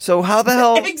the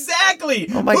hell? Exactly.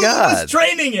 Oh my God! Who was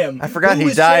training him? I forgot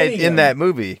he died in that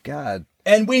movie. God.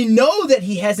 And we know that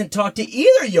he hasn't talked to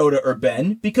either Yoda or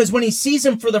Ben, because when he sees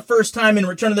him for the first time in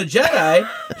Return of the Jedi,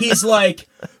 he's like,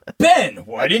 Ben,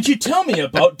 why didn't you tell me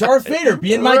about Darth Vader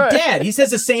being my dad? He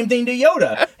says the same thing to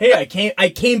Yoda. Hey, I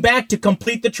came back to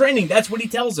complete the training. That's what he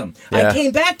tells him. Yeah. I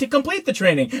came back to complete the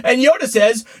training. And Yoda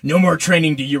says, no more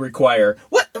training do you require.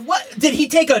 What? Did he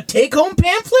take a take-home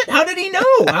pamphlet? How did he know?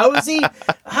 How is he?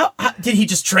 How did he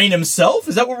just train himself?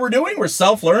 Is that what we're doing? We're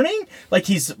self-learning? Like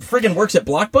he's friggin' works at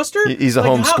Blockbuster? He's a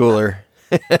homeschooler.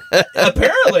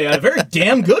 Apparently, a very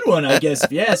damn good one, I guess,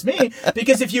 if you ask me.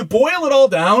 Because if you boil it all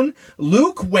down,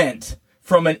 Luke went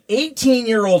from an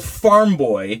 18-year-old farm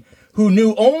boy who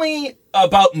knew only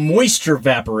about moisture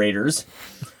evaporators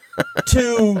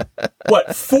to,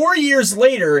 4 years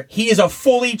later, he is a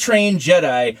fully trained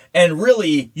Jedi. And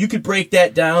really, you could break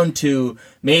that down to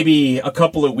maybe a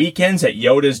couple of weekends at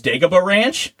Yoda's Dagobah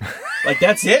Ranch. Like,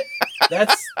 that's it.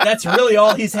 That's really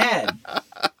all he's had.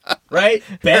 Right?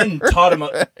 Ben taught him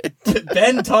a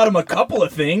couple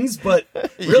of things, but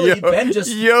really Ben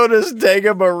just Yoda's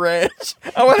Dagobah Ranch.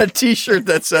 I want a t-shirt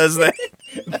that says that.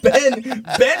 Ben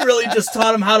really just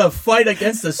taught him how to fight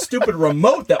against the stupid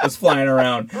remote that was flying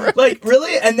around. Like,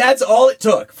 really? And that's all it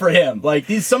took for him. Like,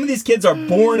 some of these kids are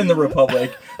born in the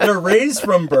Republic. They're raised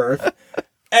from birth.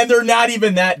 And they're not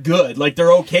even that good. Like,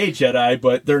 they're okay Jedi,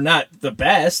 but they're not the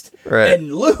best. Right.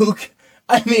 And Luke,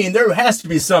 I mean, there has to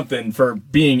be something for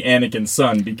being Anakin's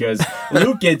son, because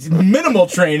Luke gets minimal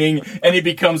training and he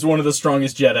becomes one of the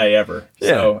strongest Jedi ever. Yeah.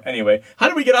 So, anyway, how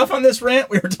did we get off on this rant?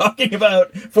 We were talking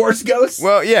about Force Ghosts?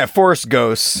 Well, yeah, Force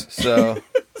Ghosts. So,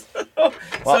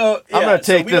 I'm going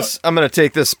to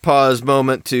take this pause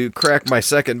moment to crack my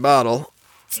second bottle.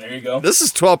 There you go. This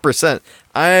is 12%.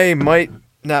 I might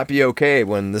not be okay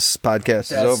when this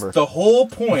podcast is over. That's the whole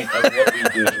point of what we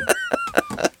do.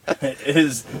 It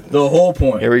is the whole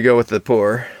point. Here we go with the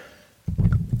pour.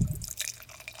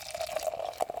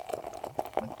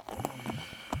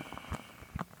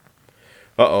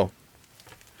 Uh-oh.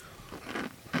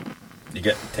 You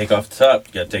got to take off the top.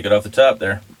 You got to take it off the top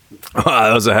there. Oh,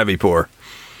 that was a heavy pour.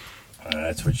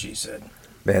 That's what she said.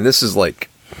 Man, this is like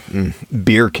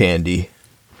beer candy.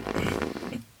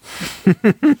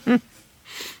 That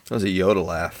was a Yoda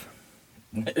laugh.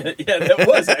 Yeah, that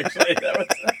was actually.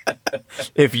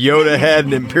 If Yoda had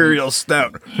an Imperial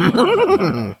Stout.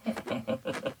 One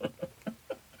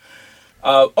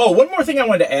more thing I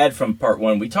wanted to add from part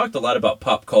one. We talked a lot about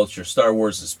pop culture, Star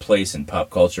Wars' place in pop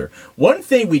culture. One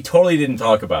thing we totally didn't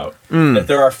talk about, that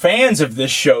there are fans of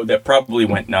this show that probably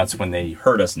went nuts when they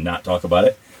heard us not talk about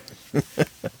it,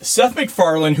 Seth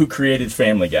MacFarlane, who created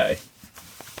Family Guy,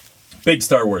 big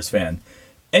Star Wars fan.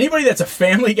 Anybody that's a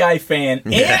Family Guy fan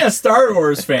and a Star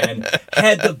Wars fan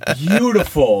had the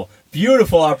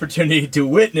beautiful opportunity to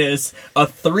witness a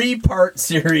 3-part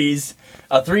series,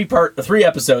 three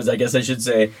episodes, I guess I should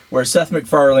say, where Seth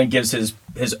MacFarlane gives his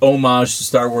homage to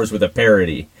Star Wars with a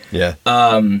parody. Yeah.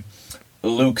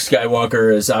 Luke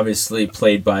Skywalker is obviously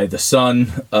played by the son,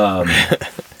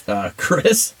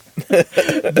 Chris.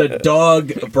 The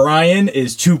dog Brian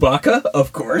is Chewbacca,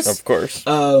 of course. Of course.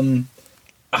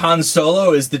 Han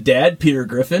Solo is the dad, Peter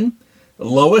Griffin.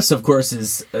 Lois, of course,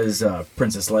 is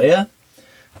Princess Leia.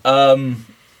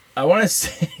 I want to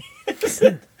say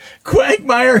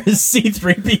Quagmire is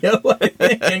C-3PO, I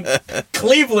think, and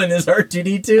Cleveland is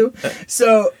R2-D2.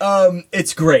 So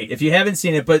it's great if you haven't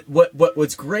seen it. But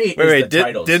what's great is the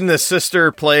titles. Didn't the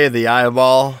sister play the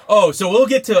eyeball? Oh, so we'll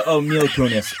get to Mila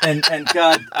Kunis, and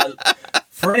God.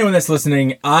 For anyone that's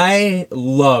listening, I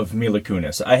love Mila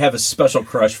Kunis. I have a special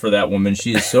crush for that woman.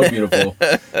 She is so beautiful.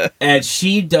 And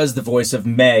she does the voice of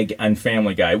Meg on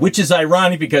Family Guy, which is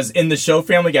ironic because in the show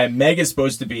Family Guy, Meg is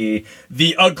supposed to be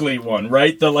the ugly one,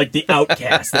 right? The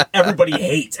outcast that everybody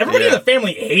hates. Everybody in the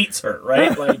family hates her,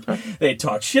 right? Like, they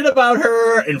talk shit about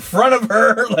her in front of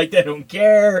her, like they don't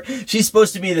care. She's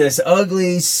supposed to be this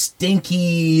ugly,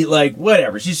 stinky, like,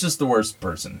 whatever. She's just the worst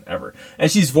person ever.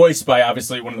 And she's voiced by,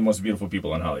 obviously, one of the most beautiful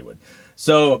people in Hollywood.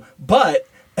 So, but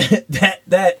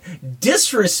that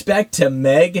disrespect to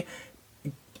Meg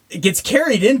gets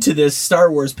carried into this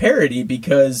Star Wars parody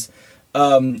because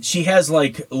she has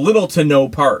like little to no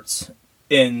parts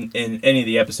in any of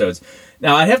the episodes.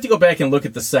 Now, I'd have to go back and look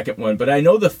at the second one, but I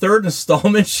know the third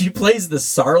installment, she plays the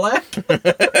Sarlacc.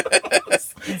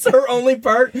 It's her only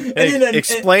part.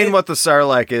 Explain what the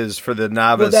Sarlacc is for the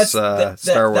novice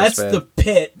Star Wars fan.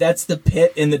 That's the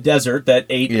pit in the desert that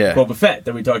ate Boba Fett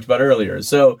that we talked about earlier.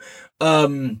 So,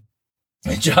 and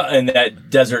that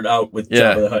desert out with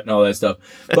Jabba the Hutt and all that stuff.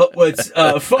 But what's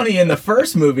funny in the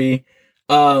first movie,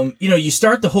 you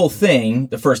start the whole thing,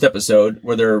 the first episode,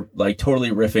 where they're like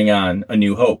totally riffing on A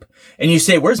New Hope. And you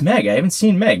say, where's Meg? I haven't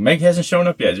seen Meg. Meg hasn't shown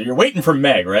up yet. So you're waiting for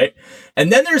Meg, right?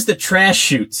 And then there's the trash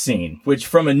chute scene, which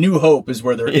from A New Hope is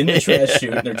where they're in the trash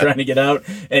chute and they're trying to get out.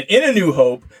 And in A New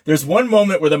Hope, there's one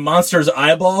moment where the monster's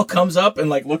eyeball comes up and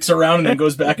like looks around and then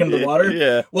goes back into the water.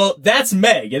 Yeah. Well, that's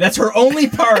Meg. And that's her only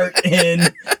part in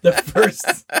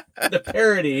the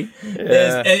parody.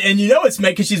 Yeah. And you know it's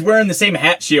Meg because she's wearing the same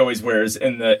hat she always wears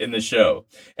in the show.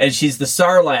 And she's the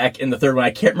Sarlacc in the third one.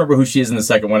 I can't remember who she is in the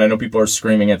second one. I know people are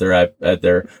screaming at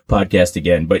their podcast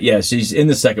again. But yeah, she's in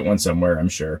the second one somewhere, I'm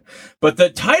sure. But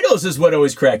the titles is what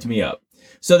always cracked me up.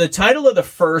 So the title of the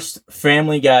first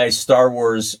Family Guy Star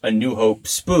Wars A New Hope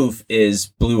spoof is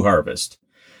Blue Harvest.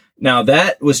 Now,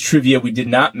 that was trivia we did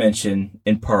not mention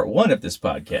in part 1 of this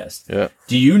podcast. Yeah.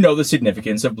 Do you know the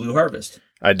significance of Blue Harvest?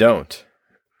 I don't.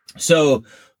 So,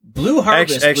 Blue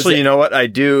Harvest... Actually, you know what? I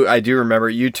do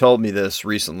remember. You told me this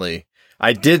recently.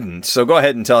 I didn't, so go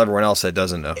ahead and tell everyone else that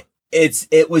doesn't know.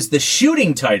 It was the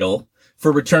shooting title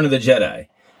for Return of the Jedi.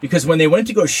 Because when they went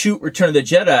to go shoot Return of the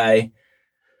Jedi,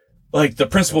 like the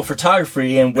principal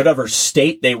photography in whatever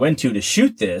state they went to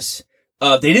shoot this,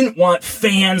 they didn't want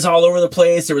fans all over the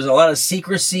place. There was a lot of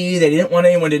secrecy. They didn't want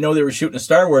anyone to know they were shooting a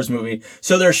Star Wars movie.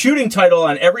 So their shooting title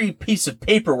on every piece of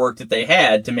paperwork that they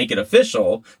had to make it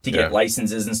official, to get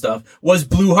licenses and stuff, was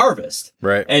Blue Harvest.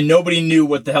 Right. And nobody knew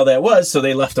what the hell that was, so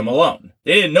they left them alone.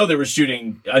 They didn't know they were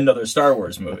shooting another Star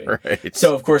Wars movie. Right.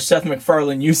 So, of course, Seth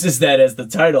MacFarlane uses that as the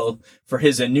title for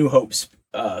his A New Hope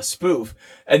spoof.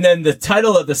 And then the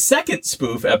title of the second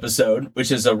spoof episode,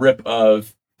 which is a rip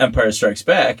of Empire Strikes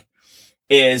Back,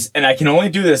 is, and I can only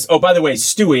do this. Oh, by the way,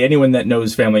 Stewie, anyone that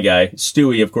knows Family Guy,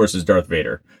 Stewie, of course, is Darth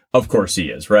Vader. Of course he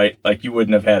is, right? Like, you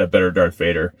wouldn't have had a better Darth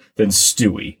Vader than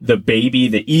Stewie, the baby,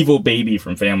 the evil baby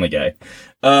from Family Guy.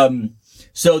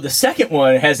 So the second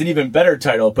one has an even better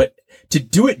title, but to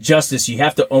do it justice, you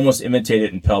have to almost imitate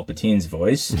it in Palpatine's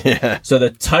voice. Yeah. So the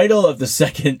title of the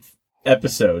second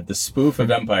episode, the spoof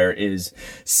of Empire, is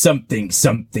something,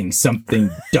 something,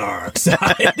 something dark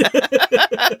side.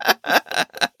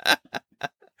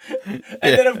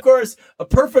 And then, of course,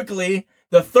 perfectly,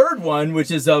 the third one,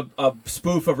 which is a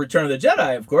spoof of Return of the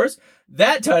Jedi, of course,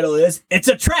 that title is It's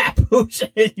a Trap, which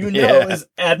is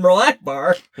Admiral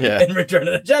Akbar in Return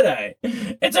of the Jedi.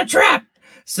 It's a trap!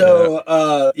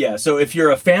 So, so if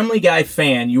you're a Family Guy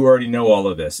fan, you already know all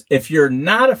of this. If you're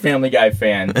not a Family Guy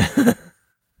fan,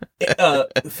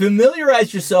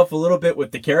 familiarize yourself a little bit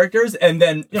with the characters, and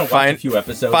then watch a few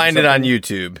episodes. Find it on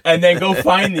YouTube, and then go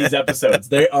find these episodes.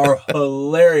 They are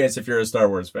hilarious if you're a Star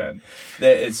Wars fan.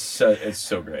 It's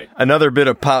so great. Another bit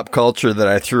of pop culture that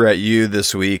I threw at you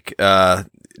this week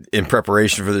in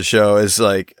preparation for the show is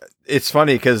like, it's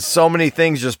funny because so many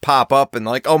things just pop up and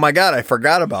like, oh my God, I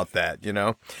forgot about that,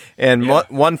 And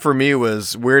one for me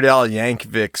was Weird Al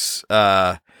Yankovic's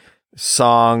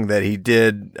song that he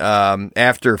did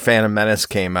after Phantom Menace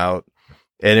came out,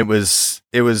 and it was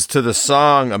to the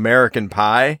song American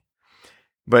Pie,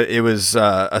 but it was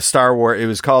a Star Wars. It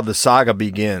was called The Saga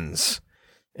Begins,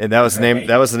 and that was the name.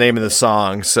 That was the name of the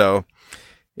song. So,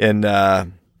 and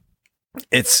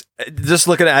it's just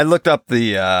looking at. I looked up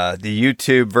the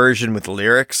YouTube version with the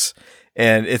lyrics,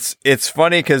 and it's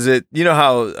funny because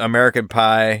how American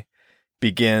Pie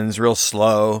begins real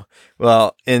slow.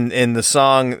 Well, in the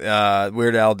song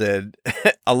Weird Al did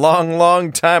a long,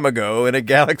 long time ago in a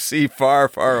galaxy far,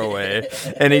 far away,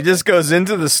 and he just goes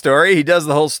into the story. He does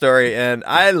the whole story, and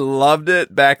I loved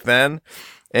it back then.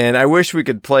 And I wish we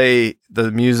could play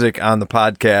the music on the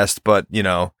podcast, but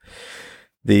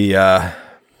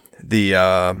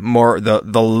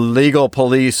the legal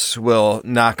police will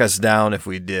knock us down if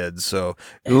we did. So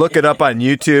look it up on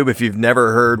YouTube if you've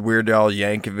never heard Weird Al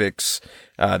Yankovic's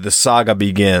The Saga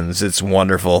Begins. It's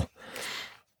wonderful.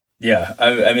 Yeah,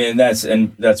 I mean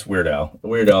that's Weird Al.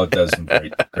 Weird Al does some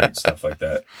great stuff like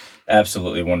that.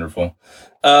 Absolutely wonderful.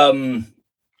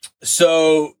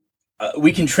 So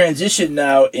we can transition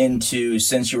now into,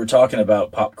 since you were talking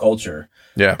about pop culture.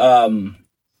 Yeah.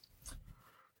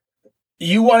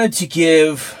 You wanted to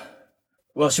give.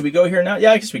 Well, should we go here now?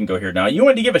 Yeah, I guess we can go here now. You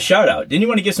wanted to give a shout out. Didn't you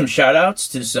want to give some shout outs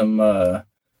to some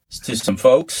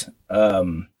folks?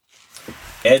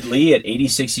 Ed Lee at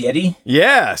 86 Yeti.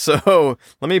 Yeah, so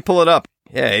let me pull it up.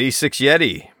 Yeah, 86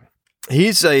 Yeti.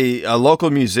 He's a local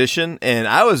musician, and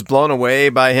I was blown away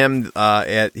by him.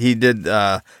 He did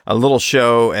a little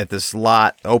show at this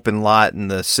open lot in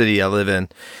the city I live in,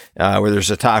 where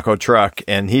there's a taco truck,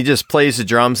 and he just plays the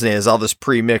drums, and he has all this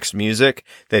pre-mixed music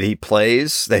that he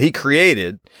plays, that he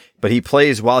created, but he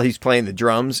plays while he's playing the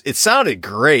drums. It sounded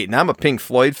great, and I'm a Pink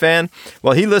Floyd fan.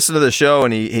 Well, he listened to the show,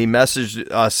 and he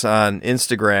messaged us on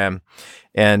Instagram,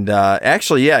 and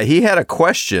actually, yeah, he had a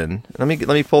question. Let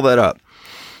me pull that up.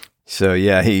 So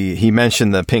yeah, he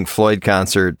mentioned the Pink Floyd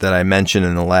concert that I mentioned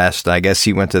in the last. I guess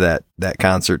he went to that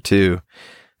concert too.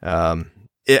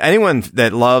 Anyone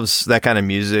that loves that kind of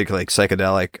music, like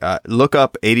psychedelic, look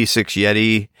up 86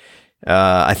 Yeti.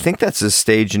 I think that's his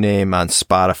stage name on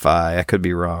Spotify. I could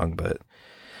be wrong, but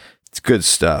it's good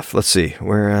stuff. Let's see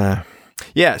where.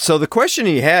 Yeah. So the question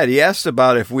he asked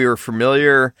about if we were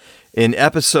familiar in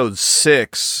episode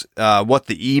 6, what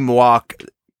the Ewok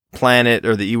planet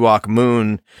or the Ewok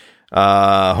moon,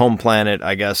 home planet,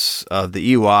 I guess, of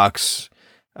the Ewoks,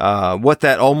 what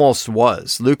that almost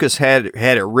was. Lucas had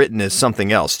it written as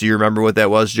something else. Do you remember what that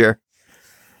was, Jer?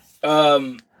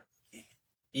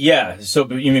 Yeah. So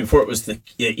you mean before it was the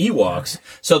Ewoks?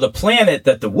 So the planet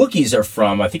that the Wookiees are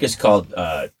from, I think it's called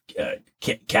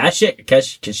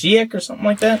Kashyyyk or something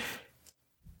like that.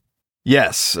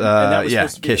 Yes. Yeah.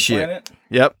 Kashyyyk.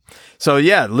 Yep. So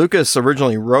yeah, Lucas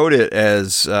originally wrote it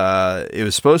as it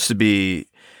was supposed to be.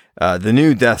 The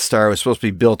new Death Star was supposed to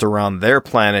be built around their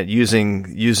planet using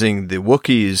the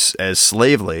Wookiees as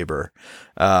slave labor.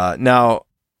 Now,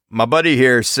 my buddy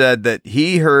here said that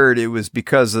he heard it was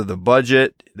because of the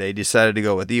budget. They decided to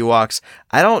go with Ewoks.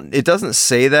 It doesn't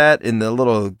say that in the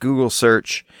little Google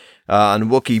search on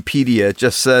Wikipedia. It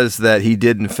just says that he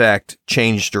did in fact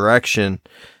change direction.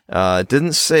 It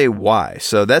didn't say why.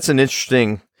 So that's an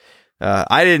interesting.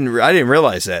 I didn't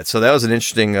realize that. So that was an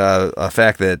interesting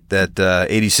fact that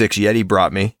 86 Yeti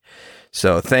brought me.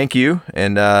 So thank you,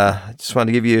 and I just wanted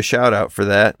to give you a shout out for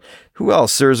that. Who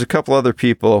else? There's a couple other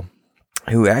people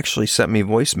who actually sent me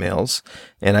voicemails,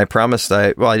 and I promised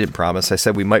I didn't promise. I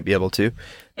said we might be able to,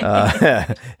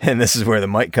 and this is where the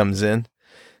mic comes in.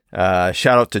 Shout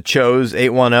out to Chose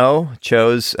 810.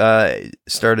 Chose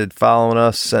started following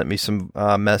us, sent me some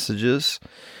messages.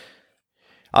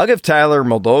 I'll give Tyler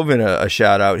Moldovan a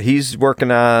shout out. He's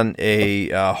working on a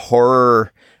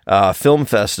horror film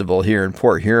festival here in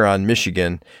Port Huron,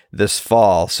 Michigan this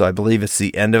fall. So I believe it's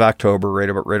the end of October, right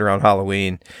around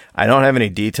Halloween. I don't have any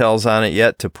details on it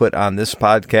yet to put on this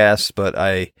podcast, but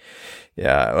I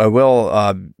will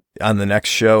on the next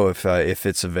show if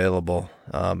it's available.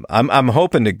 I'm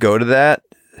hoping to go to that,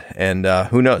 and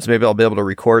who knows, maybe I'll be able to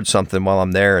record something while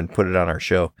I'm there and put it on our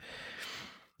show.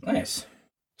 Nice.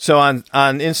 So on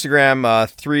Instagram,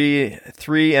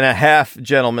 three and a half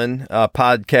gentlemen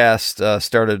podcast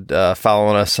started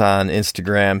following us on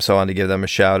Instagram. So I wanted to give them a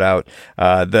shout out.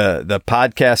 The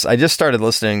podcast, I just started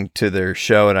listening to their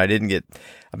show, and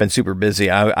I've been super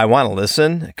busy. I want to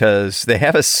listen because they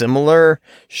have a similar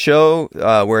show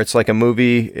where it's like a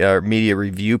movie or media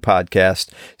review podcast.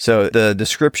 So the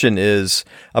description is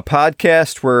a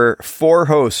podcast where 4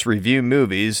 hosts review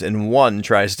movies and 1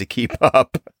 tries to keep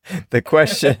up. The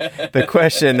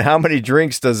question, how many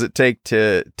drinks does it take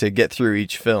to get through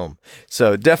each film?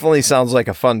 So it definitely sounds like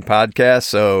a fun podcast.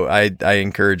 So I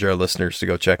encourage our listeners to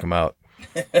go check them out.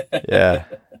 Yeah.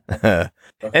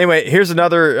 Anyway, here's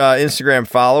another Instagram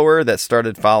follower that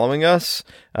started following us.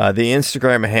 The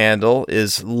Instagram handle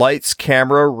is Lights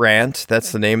Camera Rant.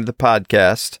 That's the name of the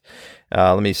podcast.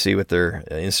 Let me see what their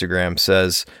Instagram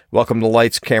says. Welcome to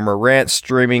Lights Camera Rant,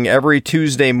 streaming every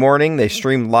Tuesday morning. They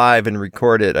stream live and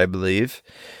record it, I believe,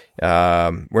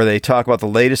 where they talk about the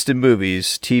latest in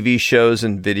movies, TV shows,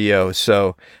 and video.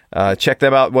 So check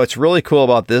them out. What's really cool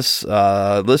about this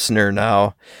listener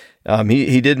now,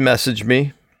 he did message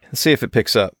me. Let's see if it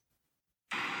picks up.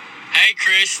 Hey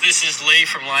Chris, this is Lee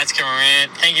from Lights Camera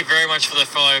Rant. Thank you very much for the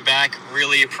follow back.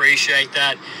 Really appreciate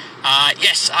that.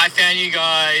 Yes, I found you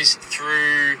guys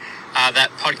through that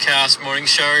podcast morning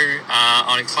show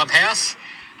on Clubhouse.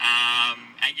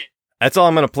 That's all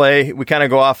I'm going to play. We kind of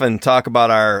go off and talk about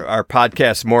our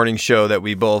podcast morning show that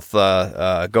we both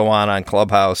go on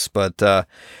Clubhouse. But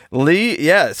Lee,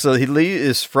 yeah, so Lee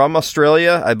is from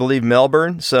Australia, I believe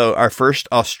Melbourne. So our first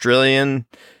Australian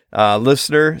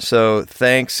listener. So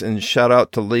thanks and shout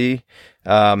out to Lee.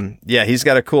 Yeah, he's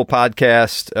got a cool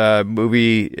podcast,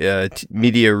 movie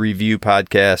media review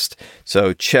podcast.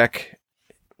 So check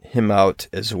him out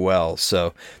as well.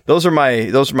 So those are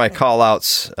my call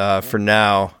outs for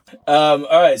now. All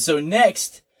right. So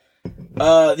next,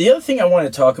 the other thing I want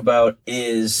to talk about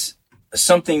is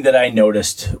something that I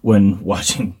noticed when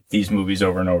watching these movies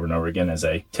over and over and over again, as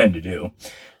I tend to do.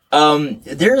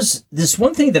 There's this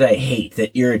one thing that I hate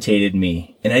that irritated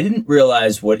me, and I didn't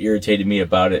realize what irritated me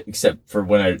about it, except for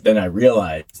when I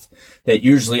realized that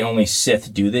usually only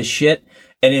Sith do this shit,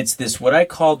 and it's this, what I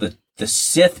call the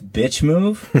Sith bitch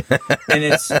move, and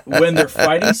it's when they're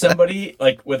fighting somebody,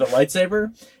 like, with a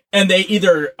lightsaber, and they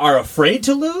either are afraid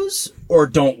to lose, or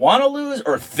don't want to lose,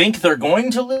 or think they're going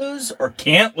to lose, or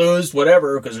can't lose,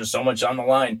 whatever, because there's so much on the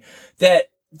line,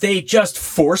 that they just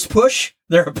force push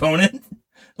their opponent.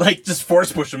 Like, just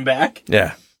force push them back.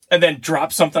 Yeah. And then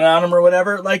drop something on them or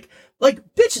whatever. Like,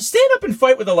 bitch, stand up and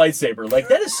fight with a lightsaber. Like,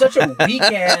 that is such a weak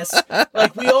ass.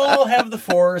 Like, we all have the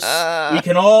Force. We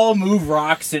can all move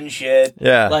rocks and shit.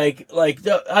 Yeah.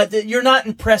 You're not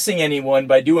impressing anyone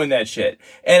by doing that shit.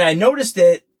 And I noticed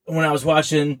it when I was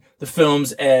watching the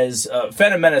films as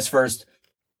Phantom Menace first.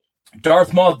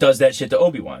 Darth Maul does that shit to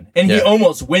Obi-Wan. And he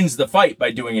almost wins the fight by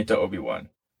doing it to Obi-Wan.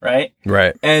 Right?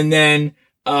 Right. And then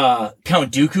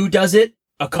Count Dooku does it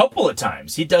a couple of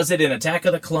times. He does it in Attack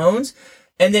of the Clones,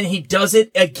 and then he does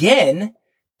it again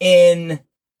in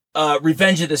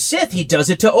Revenge of the Sith. He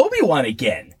does it to Obi-Wan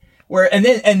again. And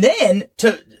then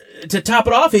to top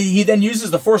it off, he then uses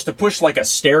the Force to push like a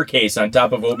staircase on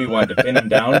top of Obi-Wan to pin him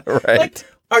down. Right. Like,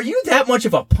 are you that much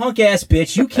of a punk ass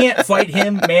bitch? You can't fight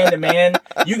him man to man.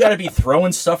 You got to be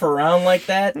throwing stuff around like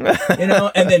that, you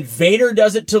know? And then Vader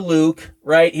does it to Luke,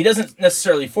 right? He doesn't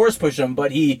necessarily force push him,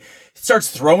 but he starts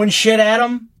throwing shit at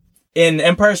him in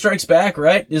Empire Strikes Back,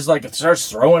 right? Just like starts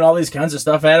throwing all these kinds of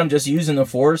stuff at him, just using the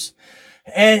Force.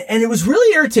 And it was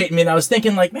really irritating me. And I was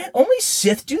thinking, like, man, only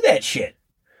Sith do that shit.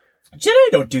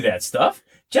 Jedi don't do that stuff.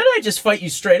 Jedi just fight you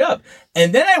straight up.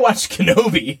 And then I watched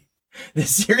Kenobi. The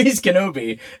series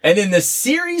Kenobi, and in the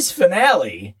series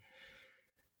finale,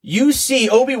 you see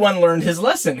Obi-Wan learned his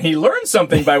lesson. He learned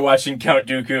something by watching Count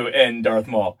Dooku and Darth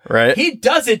Maul. Right. He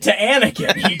does it to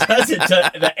Anakin. He does it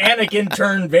to the Anakin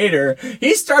turned Vader.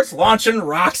 He starts launching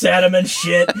rocks at him and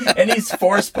shit, and he's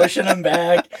force pushing him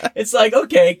back. It's like,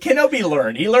 okay, Kenobi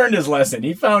learned. He learned his lesson.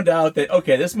 He found out that,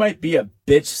 okay, this might be a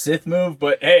bitch Sith move,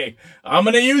 but hey, I'm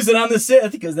going to use it on the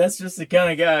Sith because that's just the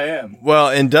kind of guy I am. Well,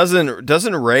 and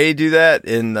doesn't Rey do that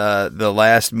in the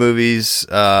last movies?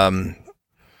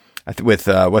 With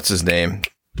what's his name,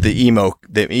 the emo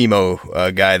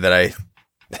guy that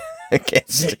I can't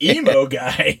stand. The emo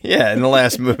guy. Yeah, in the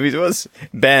last movies was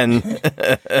Ben.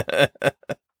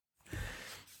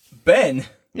 Ben.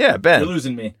 Yeah, Ben. You're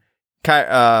losing me.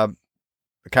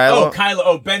 Kylo. Oh, Kylo.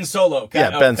 Oh, Ben Solo.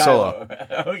 Ben Solo.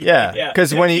 Okay, Yeah,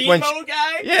 because when emo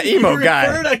guy, guy. emo you guy.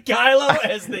 referred to Kylo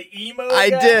as the emo guy. I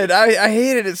did. I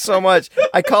hated it so much.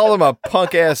 I called him a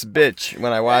punk ass bitch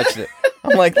when I watched it.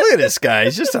 I'm like, look at this guy.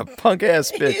 He's just a punk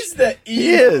ass bitch. He's the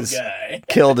emo guy.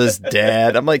 Killed his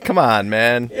dad. I'm like, come on,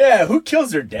 man. Yeah, who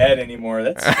kills their dad anymore?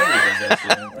 That's nobody does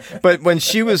that anymore. But when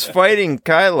she was fighting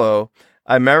Kylo,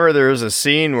 I remember there was a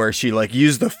scene where she like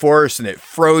used the Force and it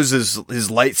froze his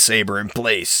lightsaber in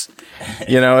place.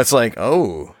 It's like,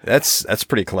 oh, that's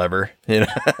pretty clever. Yeah.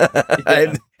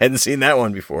 I hadn't seen that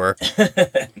one before.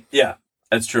 Yeah,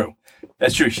 that's true.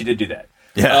 That's true. She did do that.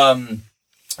 Yeah.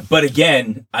 But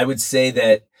again, I would say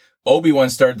that Obi-Wan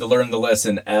started to learn the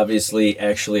lesson, obviously,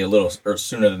 actually a little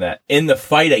sooner than that. In the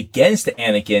fight against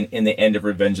Anakin in the end of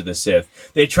Revenge of the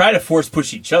Sith, they try to force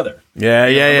push each other. Yeah.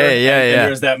 And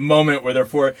there's that moment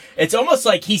where it's almost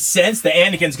like he sensed that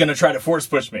Anakin's going to try to force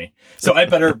push me, so I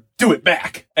better do it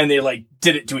back. And they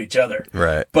did it to each other.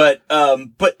 Right. But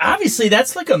obviously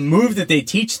that's like a move that they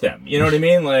teach them. You know what I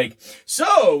mean?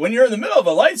 So when you're in the middle of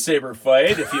a lightsaber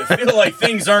fight, if you feel like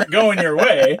things aren't going your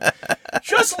way,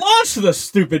 just launch the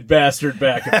stupid bastard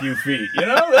back a few feet.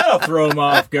 That'll throw them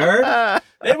off guard.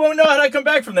 They won't know how to come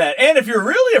back from that. And if you're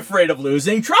really afraid of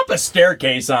losing, drop a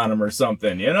staircase on them or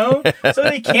something, so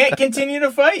they can't continue to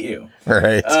fight you.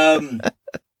 Right.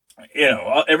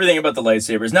 Everything about the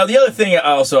lightsabers. Now, the other thing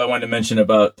I wanted to mention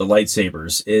about the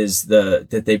lightsabers is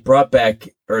that they brought back,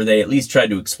 or they at least tried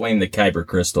to explain, the kyber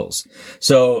crystals.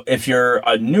 So if you're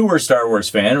a newer Star Wars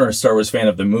fan or a Star Wars fan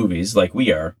of the movies like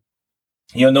we are,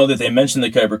 you'll know that they mentioned the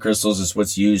kyber crystals is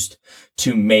what's used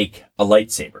to make a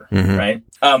lightsaber, right?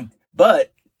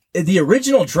 But the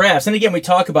original drafts, and again, we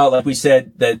talk about, like we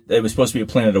said, that it was supposed to be a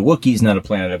planet of Wookiees, not a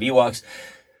planet of Ewoks.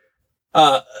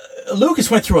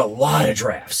 Lucas went through a lot of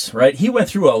drafts, right? He went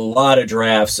through a lot of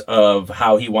drafts of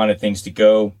how he wanted things to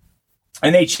go.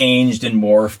 And they changed and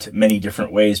morphed many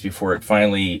different ways before it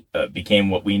finally became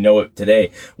what we know it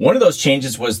today. One of those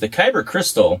changes was the kyber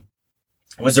crystal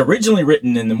was originally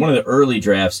written in one of the early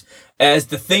drafts as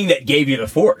the thing that gave you the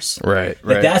Force. Right.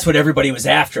 That's what everybody was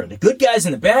after. The good guys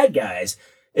and the bad guys.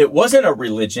 It wasn't a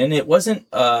religion. It wasn't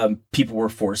people were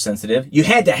Force sensitive. You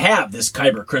had to have this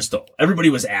kyber crystal. Everybody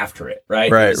was after it,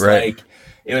 right?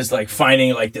 It was like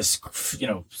finding this,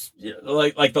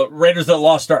 like the Raiders of the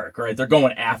Lost Ark, right? They're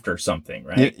going after something,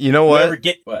 right? You know what?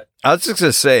 What? I was just going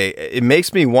to say, it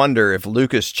makes me wonder if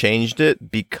Lucas changed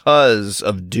it because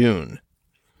of Dune.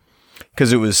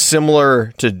 Because it was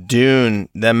similar to Dune,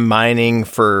 them mining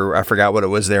for, I forgot what it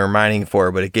was they were mining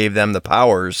for, but it gave them the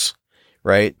powers,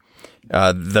 right?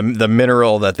 The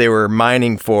mineral that they were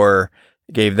mining for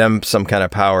gave them some kind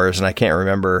of powers, and I can't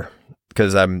remember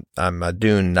because I'm a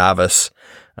Dune novice,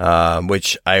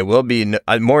 which I will be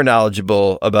more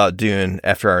knowledgeable about Dune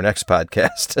after our next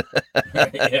podcast.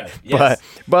 Yeah, yes.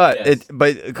 But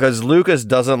because Lucas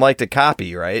doesn't like to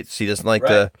copy, right? So he doesn't like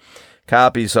to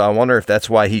copy, so I wonder if that's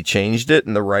why he changed it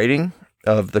in the writing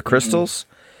of the crystals,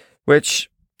 which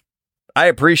I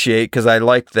appreciate because I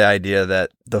like the idea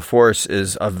that the Force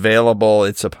is available.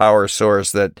 It's a power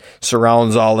source that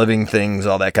surrounds all living things,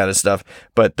 all that kind of stuff.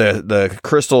 But the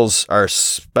crystals are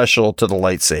special to the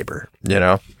lightsaber,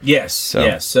 Yes,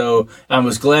 yes. So I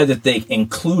was glad that they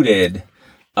included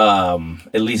at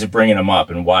least bringing them up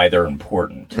and why they're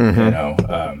important,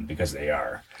 because they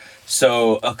are.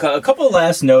 So a couple of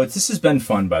last notes. This has been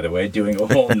fun, by the way, doing a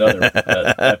whole nother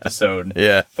episode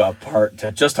about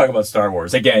to just talk about Star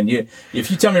Wars. Again,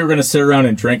 if you tell me we're going to sit around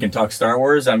and drink and talk Star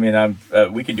Wars, I mean,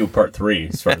 we could do part 3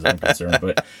 as far as I'm concerned.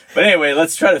 But anyway,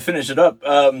 let's try to finish it up.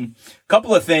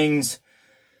 Couple of things.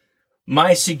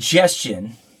 My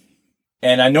suggestion,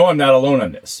 and I know I'm not alone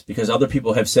on this because other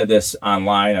people have said this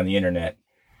online on the internet.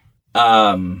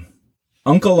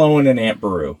 Uncle Owen and Aunt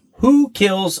Beru. Who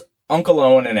kills Uncle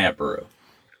Owen and Aunt Beru,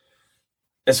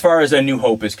 as far as A New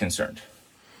Hope is concerned?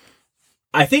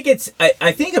 I believe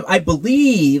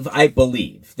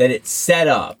that it's set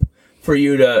up for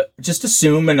you to just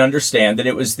assume and understand that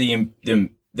it was the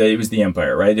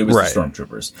Empire, right? It was the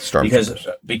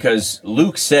Stormtroopers. Because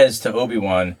Luke says to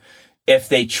Obi-Wan, if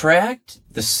they tracked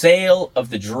the sale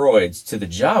of the droids to the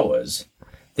Jawas,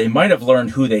 they might have learned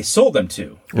who they sold them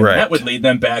to. And that would lead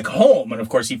them back home. And of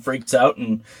course, he freaks out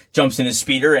and jumps in his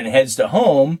speeder and heads to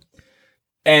home.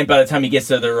 And by the time he gets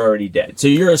there, they're already dead. So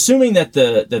you're assuming that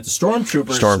the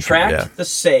Stormtroopers tracked the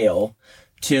sale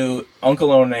to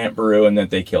Uncle Owen and Aunt Beru and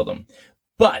that they killed him.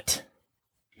 But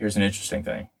here's an interesting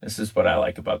thing. This is what I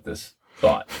like about this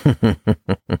thought.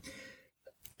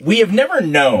 We have never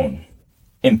known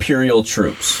Imperial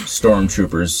troops,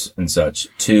 Stormtroopers and such,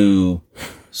 to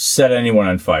set anyone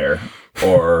on fire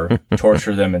or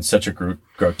torture them in such a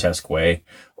grotesque way,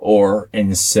 or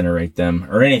incinerate them,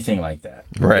 or anything like that.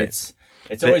 Right.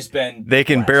 It's always been... They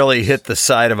can barely hit the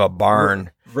side of a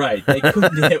barn. Right. They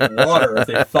couldn't hit water if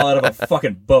they fell out of a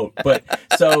fucking boat. But,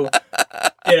 so,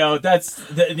 that's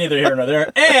neither here nor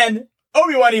there. And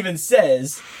Obi-Wan even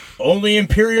says, only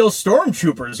Imperial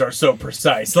stormtroopers are so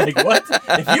precise. Like, what?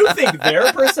 If you think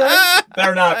they're precise,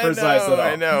 they're not precise at all.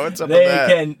 I know. What's up with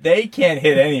that? They can't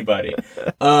hit anybody.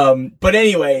 But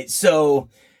anyway, so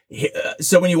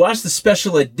when you watch the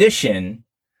special edition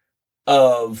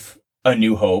of A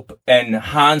New Hope, and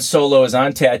Han Solo is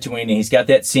on Tatooine, and he's got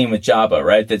that scene with Jabba,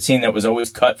 right? That scene that was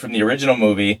always cut from the original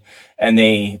movie, and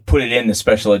they put it in the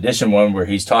special edition one where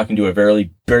he's talking to a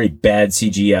very, very bad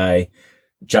CGI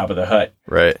Jabba the Hutt.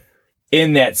 Right.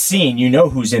 In that scene, you know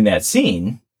who's in that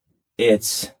scene.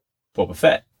 It's Boba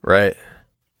Fett. Right.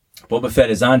 Boba Fett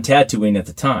is on Tatooine at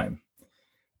the time.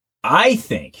 I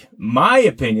think, my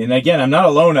opinion, again, I'm not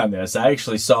alone on this. I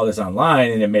actually saw this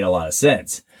online, and it made a lot of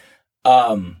sense.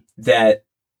 That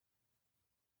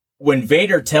when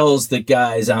Vader tells the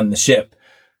guys on the ship,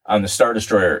 on the Star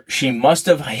Destroyer, she must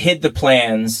have hid the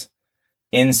plans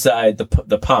inside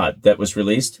the pod that was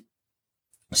released.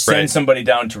 Send somebody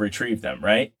down to retrieve them,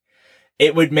 right?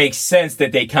 It would make sense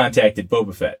that they contacted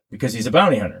Boba Fett because he's a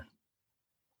bounty hunter.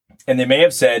 And they may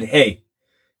have said, hey,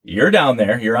 you're down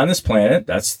there. You're on this planet.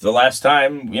 That's the last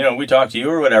time, we talked to you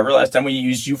or whatever. Last time we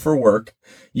used you for work.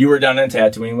 You were down on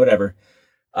Tatooine, whatever.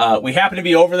 We happen to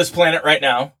be over this planet right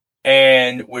now,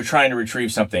 and we're trying to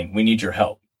retrieve something. We need your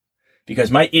help. Because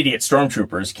my idiot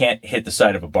stormtroopers can't hit the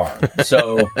side of a barn.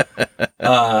 So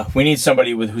we need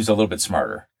somebody who's a little bit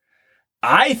smarter.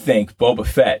 I think Boba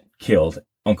Fett killed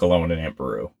Uncle Owen and Aunt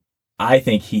Beru. I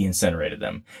think he incinerated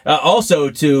them. Or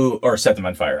set them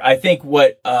on fire. I think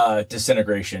what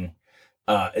disintegration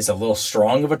is a little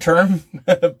strong of a term,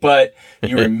 but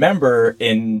you remember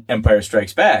in Empire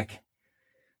Strikes Back,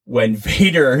 when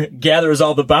Vader gathers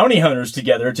all the bounty hunters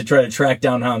together to try to track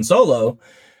down Han Solo,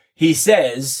 he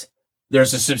says,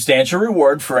 there's a substantial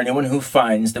reward for anyone who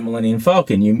finds the Millennium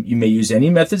Falcon. You may use any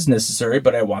methods necessary,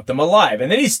 but I want them alive. And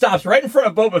then he stops right in front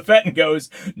of Boba Fett and goes,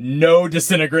 no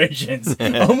disintegrations.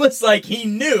 Almost like he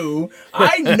knew,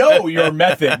 I know your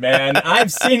method, man.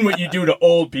 I've seen what you do to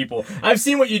old people. I've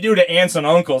seen what you do to aunts and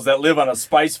uncles that live on a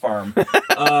spice farm.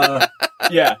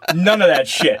 Yeah, none of that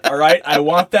shit, all right? I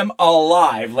want them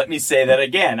alive. Let me say that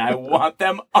again. I want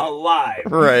them alive.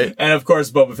 Right. And, of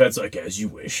course, Boba Fett's like, as you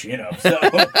wish, So,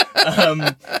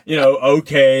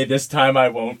 okay, this time I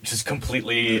won't just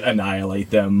completely annihilate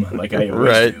them like I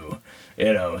always do.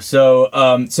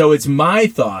 So it's my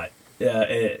thought,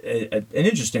 an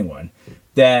interesting one,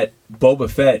 that Boba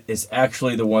Fett is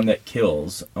actually the one that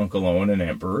kills Uncle Owen and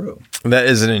Aunt Beru. That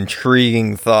is an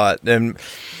intriguing thought. And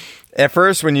at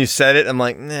first, when you said it, I'm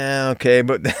like, nah, okay.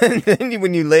 But then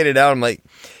when you laid it out, I'm like,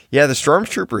 yeah, the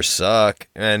stormtroopers suck.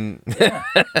 And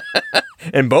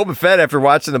and Boba Fett, after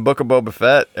watching the Book of Boba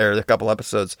Fett, or a couple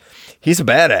episodes, he's a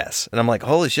badass. And I'm like,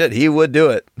 holy shit, he would do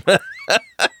it.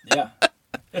 Yeah.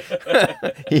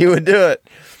 He would do it.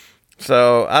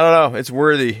 So, I don't know. It's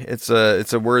worthy. It's a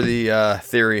worthy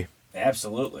theory.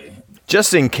 Absolutely.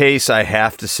 Just in case I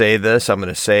have to say this, I'm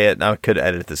going to say it. Now, I could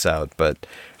edit this out, but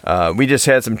we just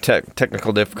had some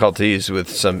technical difficulties with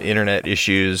some internet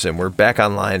issues, and we're back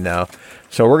online now.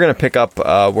 So we're going to pick up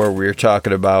where we were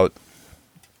talking about,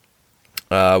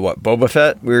 Boba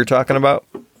Fett we were talking about?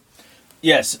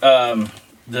 Yes,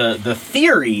 the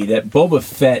theory that Boba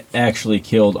Fett actually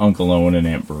killed Uncle Owen and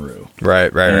Aunt Beru.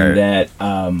 Right. And that,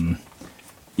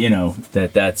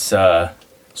 that's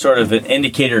sort of an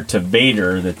indicator to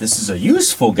Vader that this is a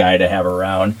useful guy to have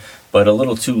around, but a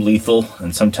little too lethal,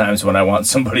 and sometimes when I want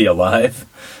somebody alive.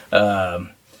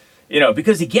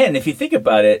 Because again, if you think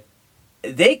about it,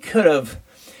 they could have...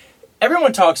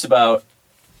 Everyone talks about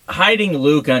hiding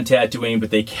Luke on Tatooine, but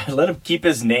they can't let him keep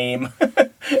his name.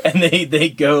 And they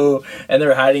go, and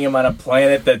they're hiding him on a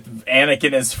planet that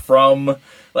Anakin is from.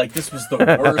 Like, this was the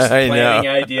worst planning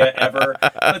idea ever.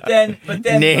 But then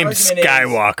name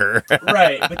Skywalker.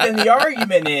 Right. But then the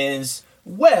argument is,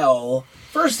 well...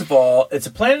 First of all, it's a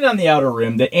planet on the Outer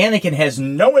Rim that Anakin has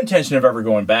no intention of ever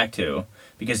going back to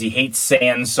because he hates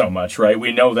sand so much, right?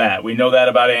 We know that. We know that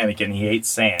about Anakin. He hates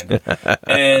sand.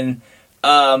 And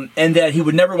that he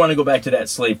would never want to go back to that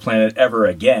slave planet ever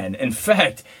again. In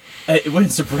fact, it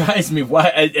wouldn't surprise me why.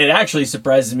 It actually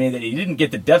surprises me that he didn't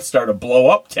get the Death Star to blow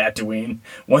up Tatooine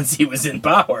once he was in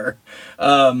power.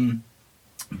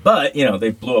 But,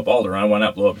 they blew up Alderaan. Why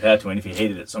not blow up Tatooine if he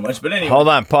hated it so much? But anyway. Hold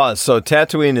on, pause. So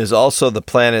Tatooine is also the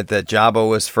planet that Jabba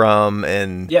was from,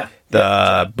 and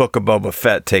the Book of Boba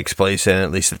Fett takes place in,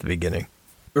 at least at the beginning.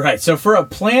 Right. So for a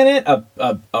planet,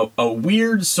 a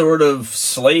weird sort of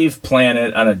slave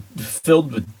planet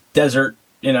filled with desert,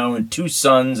 and 2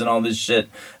 suns and all this shit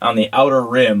on the outer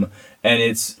rim, and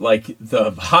it's like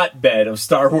the hotbed of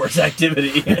Star Wars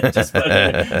activity.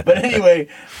 But anyway,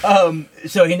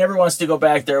 so he never wants to go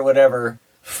back there, whatever.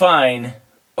 Fine.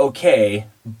 Okay.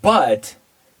 But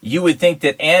you would think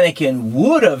that Anakin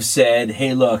would have said,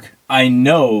 hey, look, I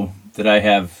know that I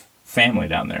have family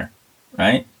down there,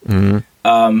 right? Mm-hmm.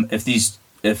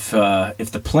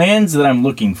 If the plans that I'm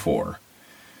looking for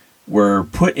were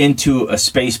put into a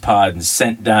space pod and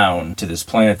sent down to this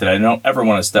planet that I don't ever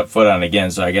want to step foot on again,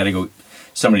 so I got to go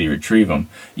somebody to retrieve them.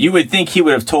 You would think he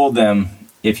would have told them,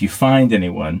 if you find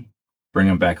anyone, bring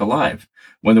them back alive.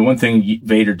 When the one thing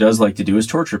Vader does like to do is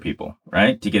torture people,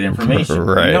 right? To get information.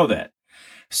 Right. We know that.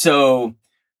 So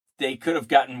they could have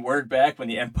gotten word back when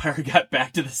the Empire got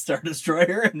back to the Star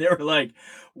Destroyer, and they were like,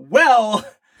 well,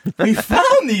 we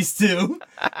found these 2,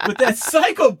 but that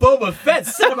psycho Boba Fett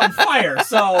set them on fire,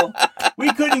 so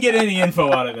we couldn't get any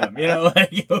info out of them,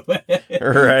 Right.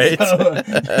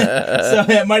 So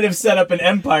it might have set up an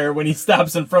Empire when he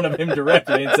stops in front of him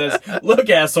directly and says,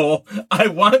 look, asshole, I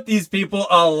want these people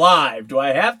alive. Do I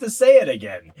have to say it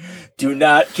again? Do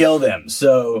not kill them.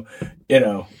 So,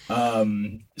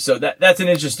 so that's an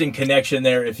interesting connection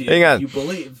there if you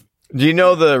believe. Do you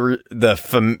know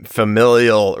the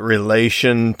familial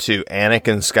relation to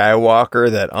Anakin Skywalker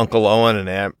that Uncle Owen and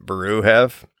Aunt Beru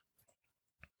have?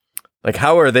 Like,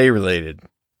 how are they related?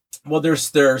 Well, they're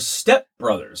step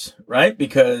brothers, right?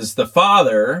 Because the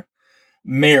father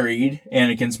married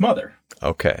Anakin's mother.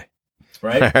 Okay.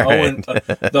 Right? Owen,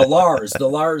 the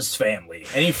Lars family.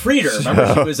 And he freed her.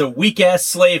 Remember, she was a weak-ass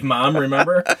slave mom,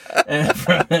 remember?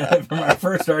 From our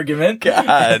first argument.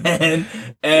 God.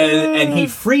 And he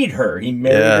freed her. He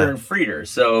married her and freed her.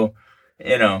 So,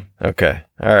 Okay.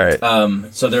 All right.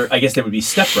 So I guess they would be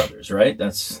stepbrothers, right?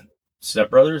 That's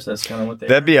stepbrothers? That's kind of what they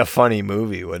That'd be a funny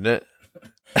movie, wouldn't it?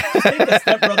 Just take the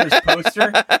Step Brothers poster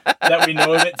that we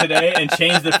know of it today and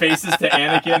change the faces to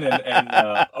Anakin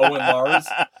and Owen Lars.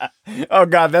 Oh,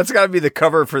 God, that's got to be the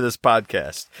cover for this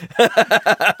podcast.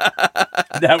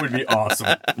 That would be awesome.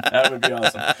 That would be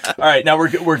awesome. All right, now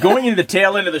we're going into the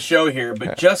tail end of the show here,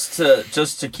 but just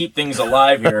to keep things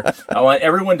alive here, I want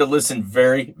everyone to listen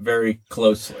very, very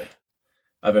closely.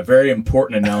 I have a very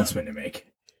important announcement to make.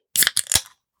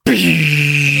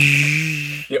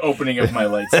 The opening of my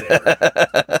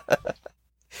lightsaber.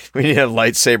 We need a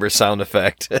lightsaber sound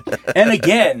effect. And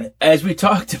again, as we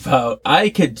talked about, I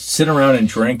could sit around and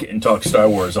drink and talk Star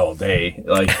Wars all day.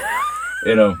 Like,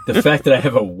 the fact that I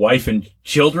have a wife and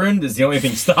children is the only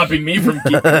thing stopping me from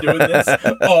keeping doing this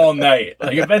all night.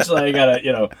 Like, eventually I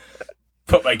gotta,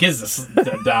 put my kids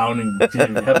down and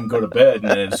have them go to bed and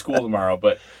then have school tomorrow.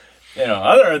 But,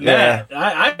 other than that,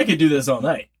 I could do this all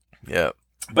night. Yeah.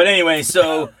 But anyway,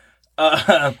 so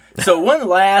one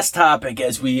last topic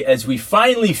as we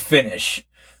finally finish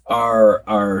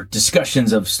our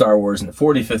discussions of Star Wars in the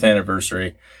 45th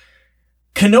anniversary.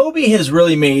 Kenobi has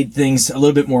really made things a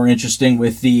little bit more interesting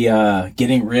with the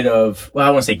getting rid of, well,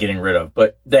 I won't say getting rid of,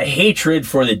 but the hatred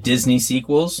for the Disney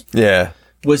sequels. Yeah.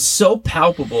 Was so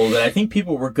palpable that I think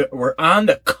people were on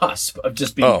the cusp of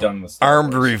just being done with Star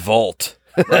Armed Wars. revolt.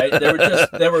 Right?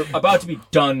 They were about to be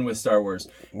done with Star Wars.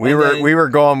 We were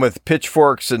going with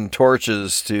pitchforks and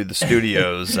torches to the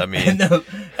studios. I mean, and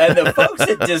the folks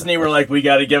at Disney were like, "We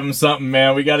got to give them something,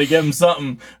 man. We got to give them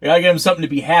something. We got to give them something to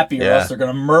be happy, or else they're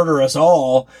going to murder us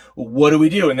all. What do we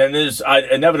do?" And then there's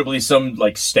inevitably some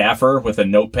like staffer with a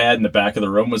notepad in the back of the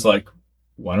room was like,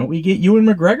 "Why don't we get Ewan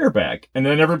McGregor back?" And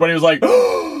then everybody was like,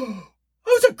 "Oh,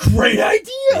 that was a great idea!"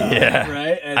 Yeah,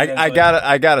 right. And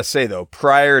I gotta say though,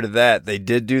 prior to that, they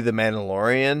did do The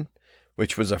Mandalorian,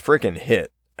 which was a freaking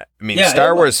hit. I mean,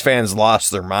 Star Wars fans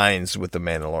lost their minds with The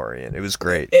Mandalorian. It was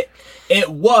great. It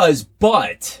was,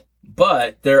 but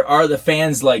there are the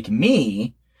fans like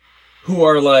me who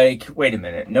are like, wait a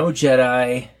minute, no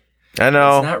Jedi. I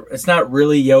know. It's not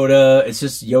really Yoda. It's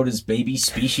just Yoda's baby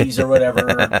species or whatever.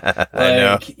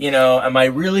 I know. Am I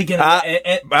really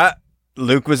gonna?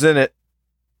 Luke was in it.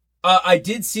 I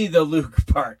did see the Luke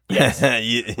part, yes.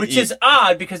 Which is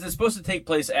odd because it's supposed to take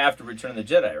place after Return of the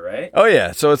Jedi, right? Oh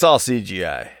yeah, so it's all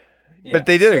CGI. Yeah, but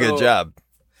they did a good job,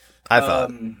 I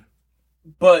thought.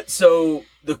 But so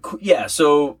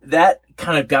that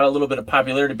kind of got a little bit of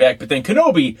popularity back. But then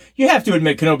Kenobi, you have to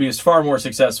admit, Kenobi is far more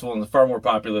successful and far more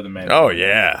popular than Mandalorian. Oh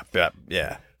yeah,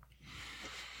 yeah.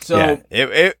 So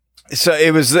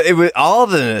it was all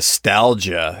the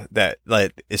nostalgia that,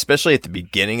 like, especially at the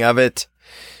beginning of it.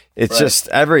 It's just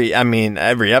every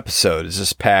episode is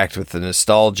just packed with the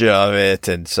nostalgia of it,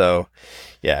 and so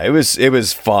Yeah, it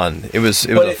was fun. It was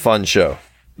a fun show.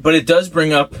 But it does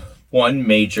bring up one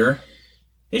major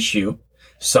issue.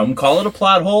 Some call it a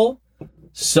plot hole.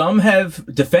 Some have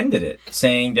defended it,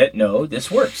 saying that, no, this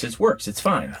works. It works. It's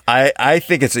fine. I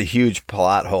think it's a huge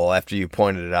plot hole after you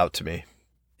pointed it out to me.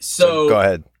 So go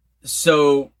ahead.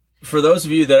 So for those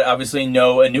of you that obviously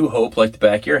know A New Hope like the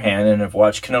back of your hand and have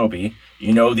watched Kenobi,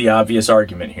 you know the obvious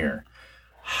argument here.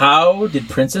 How did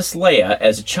Princess Leia,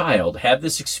 as a child, have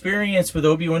this experience with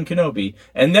Obi-Wan Kenobi,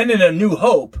 and then in A New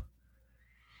Hope,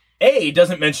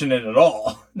 doesn't mention it at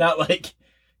all? Not like,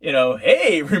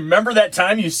 hey, remember that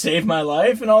time you saved my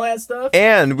life and all that stuff?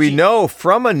 And we know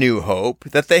from A New Hope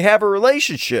that they have a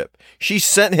relationship. She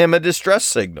sent him a distress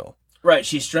signal. Right,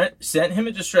 she sent him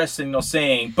a distress signal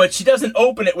saying, but she doesn't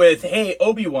open it with, hey,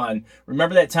 Obi-Wan,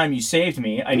 remember that time you saved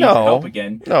me? I need your help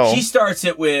again. No. She starts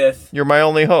it with, you're my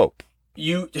only hope.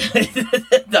 No,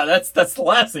 that's the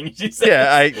last thing she says.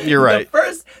 Yeah, you're right.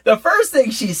 The first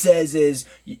thing she says is,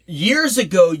 years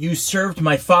ago you served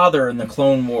my father in the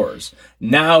Clone Wars.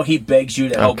 Now he begs you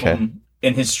to help him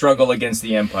in his struggle against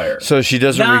the Empire. So she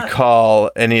doesn't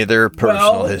recall any of their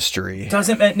personal history.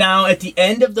 Now, at the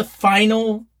end of the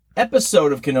final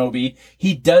episode of Kenobi,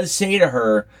 he does say to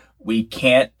her, we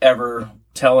can't ever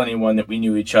tell anyone that we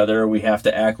knew each other. We have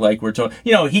to act like we're told.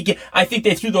 I think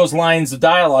they threw those lines of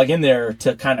dialogue in there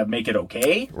to kind of make it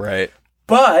okay. Right.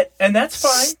 And that's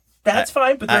fine. That's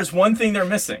fine. But there's one thing they're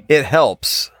missing. It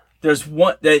helps. There's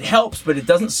one that helps, but it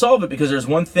doesn't solve it because there's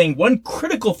one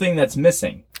critical thing that's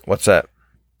missing. What's that?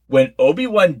 When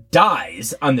Obi-Wan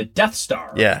dies on the Death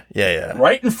Star. Yeah.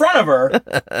 Right in front of her.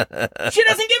 She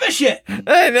doesn't give a shit.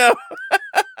 I know.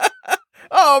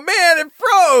 Oh man, it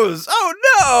froze. Oh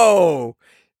no.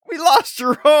 We lost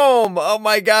Jerome. Oh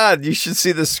my God. You should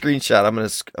see this screenshot. I'm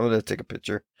going to take a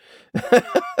picture.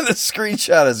 The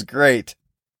screenshot is great.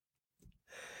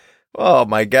 Oh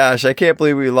my gosh. I can't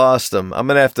believe we lost him. I'm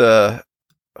going to have to,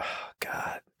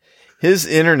 God. His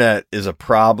internet is a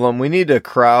problem. We need to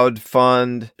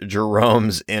crowdfund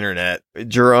Jerome's internet.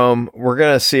 Jerome, we're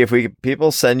going to see if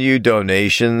people send you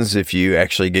donations if you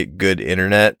actually get good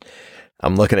internet.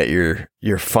 I'm looking at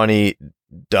your funny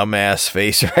dumbass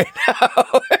face right now.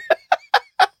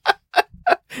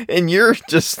 And you're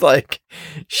just like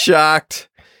shocked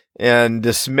and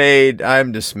dismayed.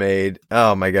 I'm dismayed.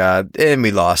 Oh my God. And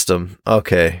we lost him.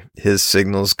 Okay. His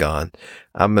signal's gone.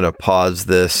 I'm going to pause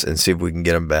this and see if we can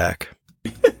get him back.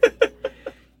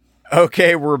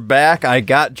 Okay, we're back. I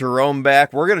got Jerome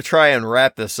back. We're going to try and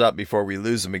wrap this up before we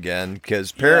lose him again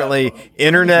because apparently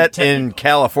internet in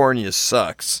California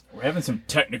sucks. We're having some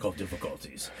technical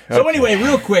difficulties. So anyway,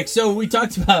 real quick. So we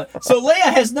talked about,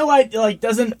 Leia has no idea,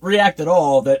 doesn't react at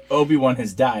all that Obi-Wan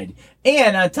has died.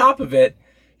 And on top of it,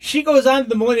 she goes on to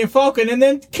the Millennium Falcon and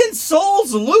then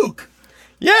consoles Luke.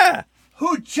 Yeah.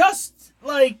 Who just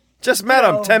met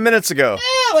him 10 minutes ago.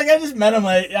 Yeah, I just met him.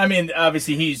 I mean,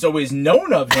 obviously he's always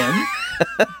known of him,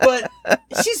 but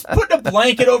she's putting a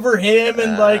blanket over him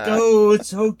and oh,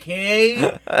 it's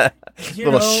okay.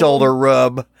 Shoulder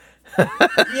rub.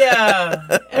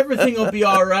 Yeah, everything will be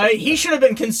all right. He should have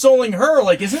been consoling her.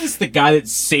 Isn't this the guy that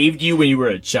saved you when you were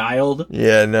a child?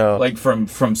 Yeah, no.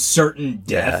 From certain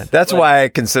death. Yeah, that's why I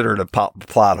consider it a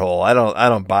plot hole. I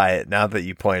don't buy it now that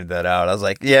you pointed that out. I was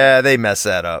like, yeah, they messed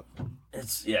that up.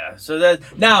 So that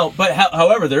now, but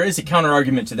however, there is a counter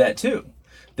argument to that too.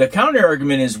 The counter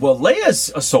argument is, well,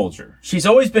 Leia's a soldier. She's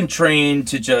always been trained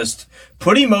to just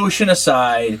put emotion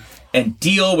aside and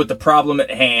deal with the problem at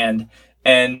hand.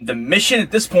 And the mission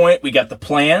at this point, we got the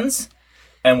plans,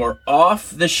 and we're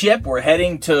off the ship. We're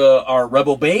heading to our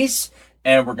rebel base,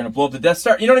 and we're gonna blow up the Death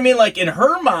Star. You know what I mean? In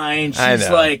her mind, she's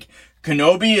like,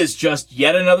 Kenobi is just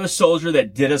yet another soldier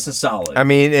that did us a solid. I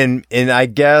mean, and I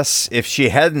guess if she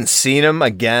hadn't seen him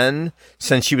again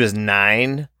since she was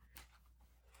 9,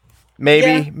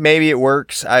 maybe it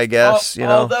works, I guess,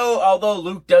 Although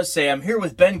Luke does say, I'm here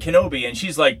with Ben Kenobi, and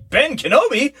she's like, Ben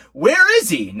Kenobi? Where is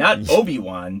he? Not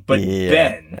Obi-Wan, but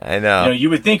Ben. I know.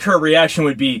 You would think her reaction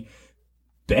would be,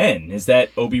 Ben? Is that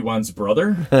Obi-Wan's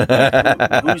brother?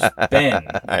 Who's Ben?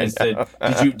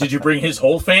 Did you bring his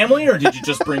whole family or did you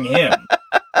just bring him?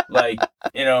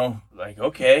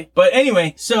 Okay. But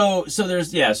anyway, so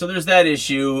there's that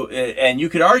issue, and you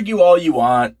could argue all you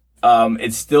want.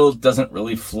 It still doesn't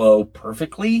really flow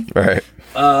perfectly. Right.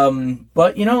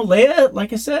 But Leia,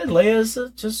 like I said, Leia's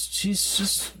she's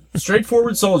just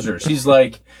straightforward soldier. She's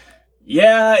like,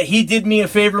 yeah, he did me a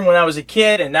favor when I was a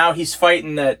kid, and now he's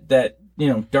fighting that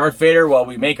Darth Vader while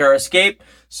we make our escape.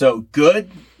 So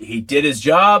good. He did his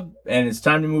job and it's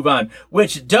time to move on,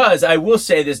 which I will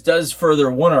say this does further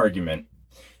one argument.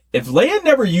 if Leia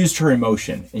never used her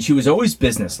emotion, and she was always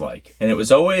businesslike, and it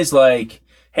was always like,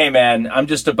 hey man, I'm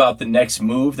just about the next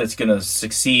move that's going to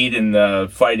succeed in the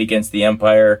fight against the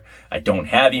Empire. I don't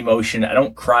have emotion. I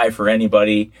don't cry for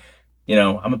anybody. You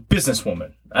know, I'm a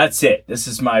businesswoman. That's it. This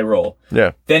is my role.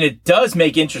 Yeah. Then it does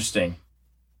make interesting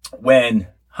when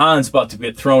Han's about to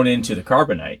get thrown into the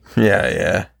carbonite.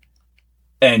 Yeah.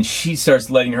 And she starts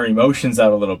letting her emotions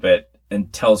out a little bit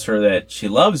and tells her that she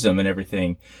loves him and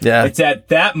everything. Yeah. It's at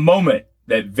that moment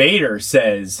that Vader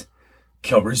says,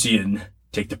 Calrissian,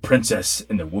 take the princess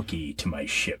and the Wookiee to my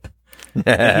ship.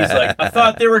 And he's like, I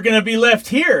thought they were going to be left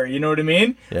here. You know what I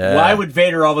mean? Yeah. Why would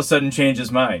Vader all of a sudden change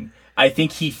his mind? I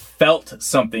think he felt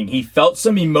something. He felt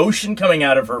some emotion coming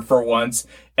out of her for once,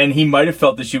 and he might have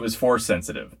felt that she was force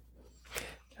sensitive.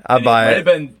 I buy it.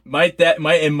 It might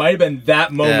have been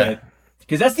that moment.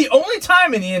 Because that's the only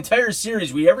time in the entire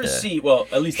series we ever see, well,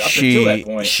 at least up until that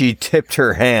point. She tipped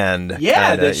her hand.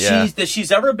 Yeah, that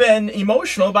she's ever been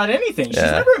emotional about anything. She's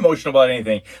never emotional about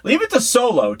anything. Leave it to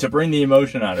Solo to bring the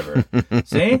emotion out of her.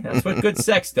 See? That's what good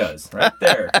sex does. Right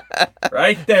there.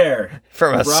 Right there.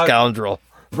 From a scoundrel.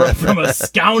 From a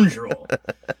scoundrel.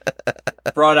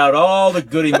 Brought out all the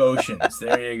good emotions.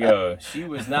 There you go. She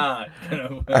was not.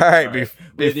 All right.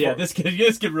 This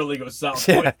could really go south.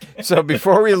 Yeah. So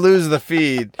before we lose the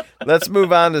feed, let's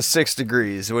move on to 6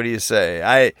 Degrees. What do you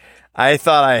say? I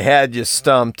thought I had you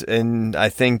stumped, and I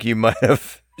think you might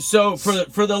have. So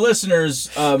for the listeners,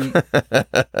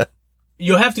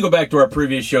 you'll have to go back to our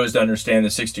previous shows to understand the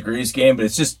 6 Degrees game, but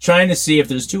it's just trying to see if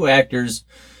there's two actors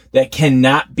that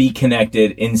cannot be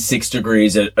connected in 6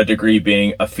 Degrees, a degree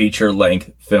being a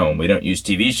feature-length film. We don't use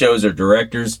TV shows or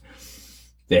directors.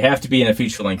 They have to be in a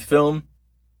feature-length film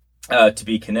to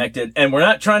be connected. And we're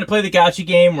not trying to play the gotcha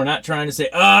game. We're not trying to say,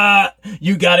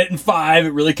 you got it in 5. It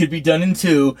really could be done in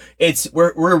 2.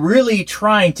 We're really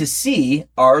trying to see,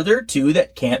 are there two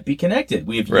that can't be connected?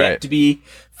 We have yet to be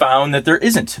found that there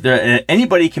isn't.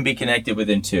 Anybody can be connected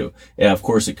within 2. Yeah, of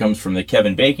course, it comes from the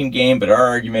Kevin Bacon game, but our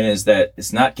argument is that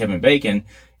it's not Kevin Bacon.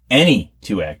 Any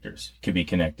 2 actors can be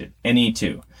connected. Any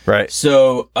 2. Right.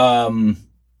 So, but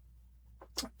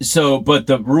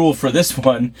the rule for this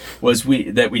one was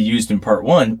that we used in part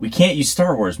 1, we can't use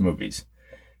Star Wars movies.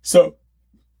 So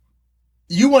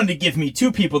you wanted to give me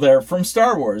 2 people there from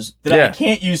Star Wars that I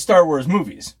can't use Star Wars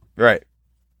movies. Right.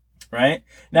 Right?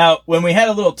 Now, when we had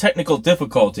a little technical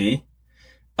difficulty,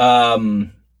 my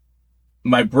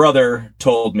brother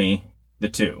told me the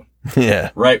 2.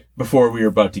 Yeah. Right before we were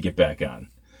about to get back on.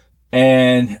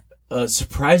 And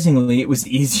surprisingly, it was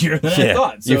easier than I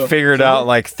thought. So, you figured out in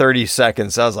like 30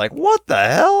 seconds. I was like, what the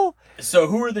hell? So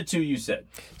who are the 2 you said?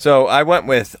 So I went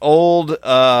with old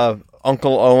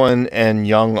Uncle Owen and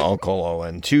young Uncle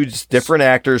Owen. 2 different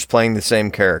actors playing the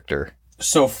same character.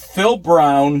 So Phil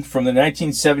Brown from the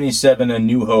 1977 A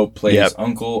New Hope plays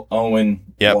Uncle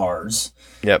Owen Lars.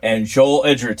 Yep. And Joel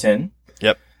Edgerton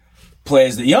Yep.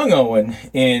 plays the young Owen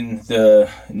in the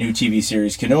new TV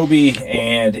series Kenobi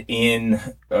and in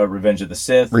Revenge of the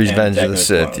Sith. Revenge of the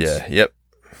Sith, yeah. Yep.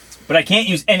 But I can't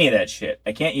use any of that shit.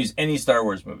 I can't use any Star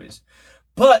Wars movies.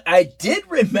 But I did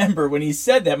remember when he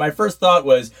said that, my first thought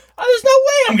was, there's no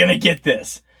way I'm going to get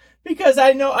this. Because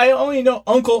I only know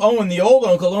Uncle Owen, the old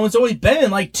Uncle Owen's always been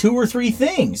in like 2 or 3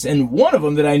 things. And one of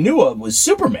them that I knew of was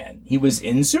Superman. He was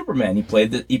in Superman. He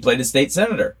played a state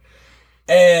senator.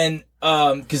 And,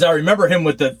 cause I remember him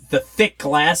with the thick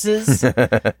glasses.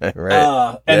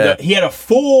 Right. He had a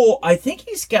full, I think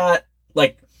he's got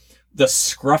like the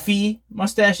scruffy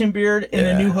mustache and beard in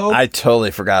A New Hope. I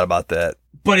totally forgot about that.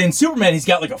 But in Superman, he's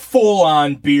got like a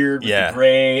full-on beard with the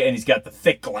gray, and he's got the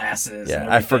thick glasses. Yeah,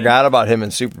 I forgot about him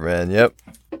in Superman. Yep.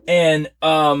 And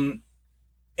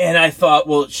I thought,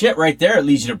 well, shit, right there, it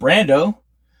leads you to Brando.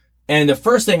 And the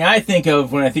first thing I think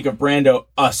of when I think of Brando,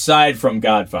 aside from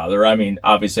Godfather, I mean,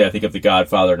 obviously I think of The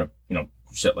Godfather and,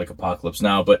 shit like Apocalypse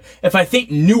Now. But if I think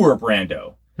newer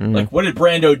Brando, like what did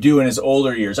Brando do in his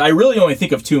older years? I really only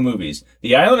think of 2 movies: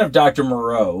 The Island of Dr.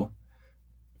 Moreau,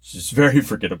 which is very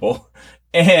forgettable,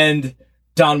 and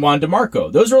Don Juan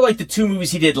DeMarco. Those were like the 2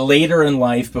 movies he did later in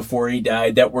life before he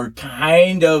died that were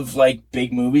kind of like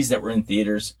big movies that were in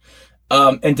theaters.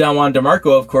 And Don Juan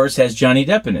DeMarco, of course, has Johnny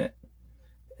Depp in it.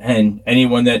 And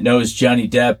anyone that knows Johnny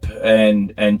Depp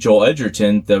and Joel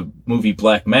Edgerton, the movie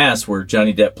Black Mass, where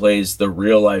Johnny Depp plays the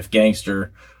real life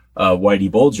gangster,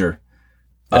 Whitey Bulger.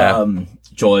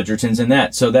 Joel Edgerton's in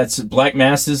that. So that's Black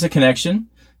Mass is a connection.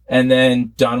 And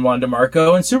then Don Juan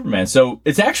DeMarco and Superman. So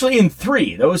it's actually in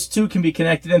 3. Those 2 can be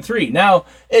connected in 3. Now,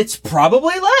 it's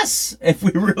probably less if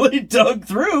we really dug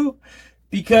through.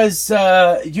 Because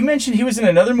you mentioned he was in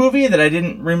another movie that I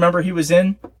didn't remember he was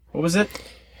in. What was it?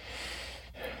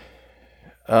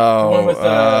 The one with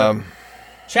Oh,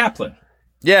 Chaplin.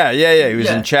 yeah. He was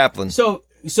Yeah. in Chaplin. So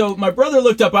my brother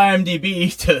looked up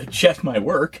IMDb to check my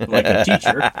work, like a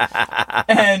teacher,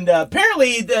 and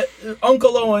apparently the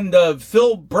Uncle Owen,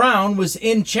 Phil Brown, was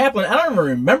in Chaplin. I don't even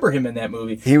remember him in that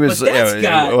movie. He was. But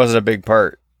It wasn't a big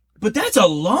part. But that's a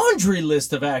laundry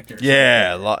list of actors.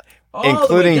 Yeah, All the way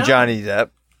including down. Johnny Depp.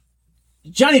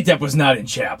 Johnny Depp was not in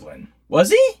Chaplin, was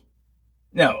he?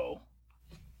 No.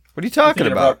 What are you talking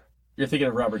about? You're thinking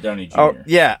of Robert Downey Jr. Oh,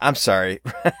 yeah. I'm sorry.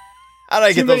 How did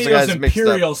I get those guys mixed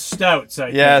Imperial up? Stouts.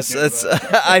 Yes,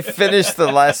 I finished the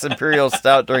last Imperial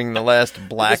Stout during the last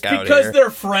blackout. Just because here. they're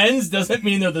friends doesn't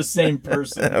mean they're the same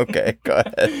person. Okay, go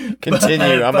ahead.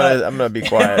 Continue. I'm gonna be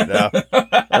quiet now.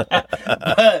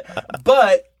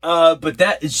 But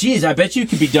that, geez, I bet you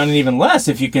could be done in even less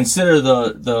if you consider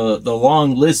the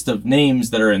long list of names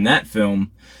that are in that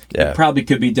film. Yeah. It probably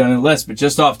could be done in less. But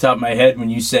just off the top of my head, when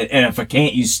you said, and if I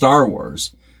can't use Star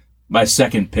Wars, my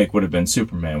second pick would have been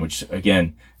Superman, which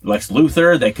again, Lex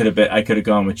Luthor. I could have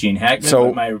gone with Gene Hackman. So-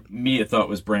 but my immediate thought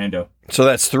was Brando. So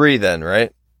that's 3 then,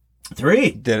 right?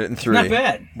 3. Did it in 3. Not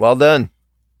bad. Well done.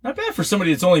 Not bad for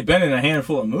somebody that's only been in a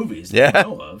handful of movies. That Yeah. I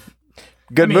know of.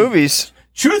 Good movies.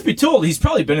 Truth be told, he's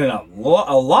probably been in a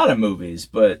lot of movies,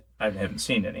 but I haven't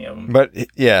seen any of them. But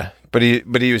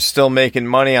he was still making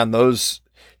money on those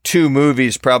 2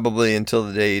 movies probably until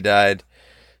the day he died.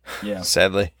 Yeah.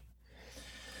 Sadly.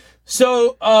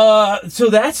 So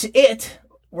that's it.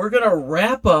 We're gonna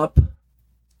wrap up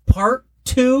part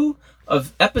 2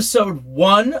 of episode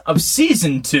 1 of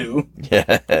season 2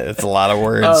 Yeah, it's a lot of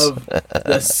words. of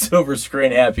the Silver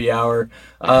Screen Happy Hour.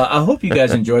 I hope you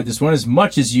guys enjoyed this one as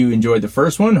much as you enjoyed the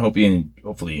first one.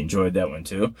 Hopefully you enjoyed that one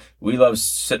too. We love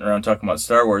sitting around talking about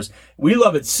Star Wars. We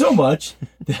love it so much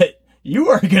that you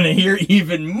are going to hear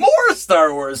even more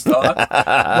Star Wars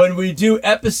talk when we do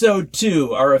episode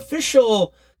 2, our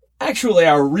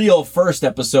real first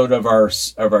episode of our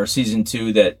season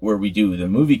 2 where we do the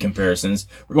movie comparisons.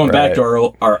 We're going back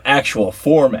to our actual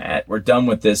format. We're done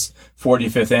with this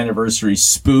 45th anniversary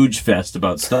spooge fest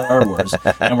about Star Wars,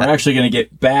 and we're actually going to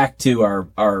get back to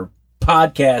our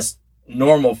podcast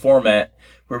normal format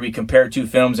where we compare 2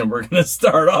 films, and we're going to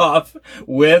start off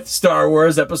with Star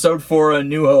Wars Episode 4: A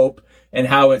New Hope and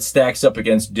how it stacks up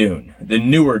against Dune, the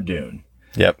newer Dune.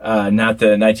 Yep. Not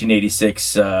the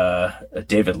 1986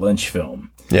 David Lynch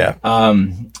film. Yeah.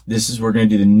 We're going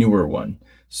to do the newer one.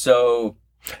 So,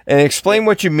 And explain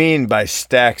what you mean by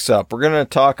stacks up. We're going to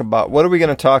talk about, what are we going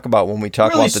to talk about when we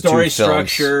talk really about the story 2 films?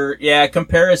 structure. Yeah,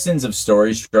 comparisons of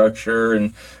story structure.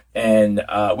 And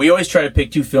we always try to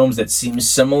pick 2 films that seem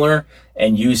similar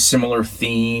and use similar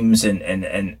themes and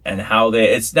how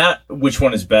it's not which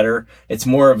one is better. It's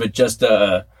more of just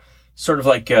a sort of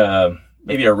like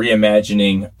maybe a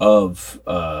reimagining of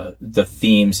the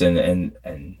themes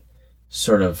and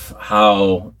sort of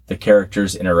how the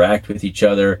characters interact with each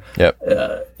other. Yep.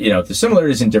 The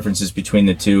similarities and differences between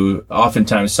the 2.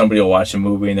 Oftentimes somebody will watch a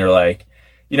movie and they're like,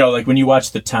 like when you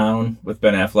watch The Town with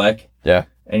Ben Affleck. Yeah.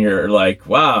 And you're like,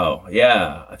 wow,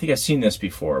 yeah, I think I've seen this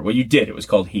before. Well, you did. It was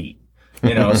called Heat.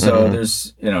 So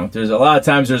there's a lot of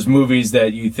times there's movies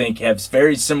that you think have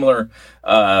very similar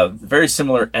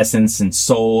essence and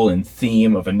soul and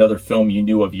theme of another film you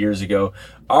knew of years ago.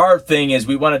 Our thing is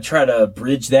we want to try to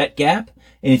bridge that gap.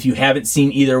 And if you haven't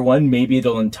seen either one, maybe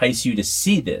it'll entice you to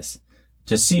see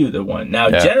the one. Now,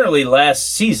 Generally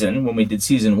last season, when we did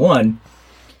season 1,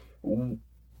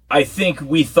 I think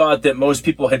we thought that most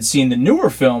people had seen the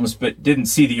newer films, but didn't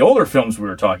see the older films we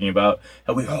were talking about.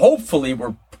 And we hopefully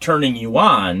were turning you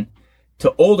on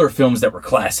to older films that were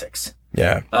classics.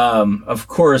 Yeah. Of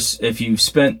course, if you've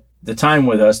spent the time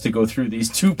with us to go through these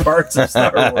 2 parts of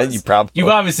Star Wars, you've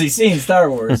obviously seen Star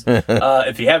Wars.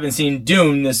 If you haven't seen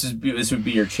Dune, this would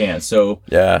be your chance. So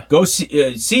yeah, go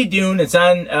see Dune. It's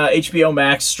on HBO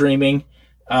Max streaming.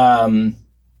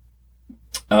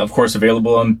 Of course,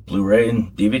 available on Blu-ray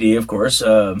and DVD, of course.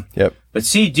 Yep. But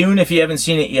see Dune if you haven't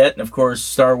seen it yet, and of course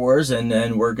Star Wars, and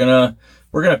then we're gonna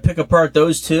pick apart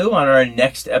those 2 on our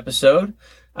next episode.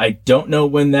 I don't know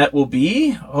when that will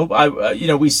be.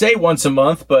 We say once a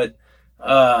month, but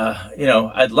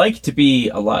I'd like to be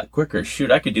a lot quicker.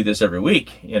 Shoot, I could do this every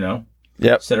week.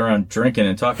 Yep. Sit around drinking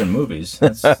and talking movies.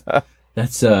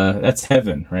 That's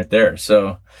heaven right there.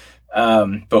 So,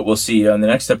 but we'll see you on the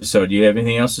next episode. Do you have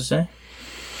anything else to say?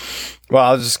 Well,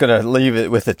 I was just going to leave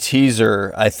it with a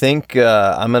teaser. I think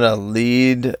I'm going to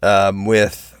lead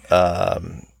with,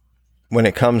 when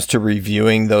it comes to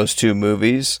reviewing those 2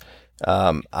 movies,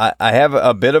 I have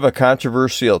a bit of a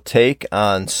controversial take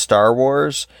on Star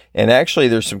Wars, and actually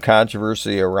there's some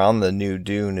controversy around the new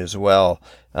Dune as well.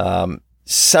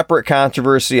 separate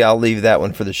controversy, I'll leave that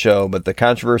one for the show, but the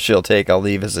controversial take I'll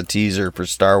leave as a teaser for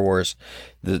Star Wars.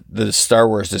 The Star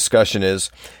Wars discussion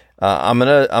is, I'm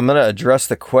gonna address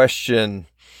the question: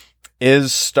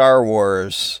 is Star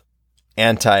Wars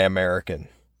anti-American?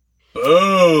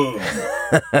 Boom.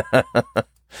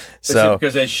 So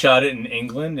because they shot it in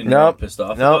England and you're pissed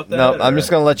off about that? Nope. I'm just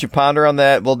going to let you ponder on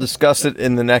that. We'll discuss it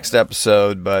in the next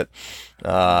episode, but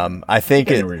I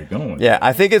think I know where you're going with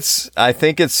I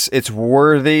think it's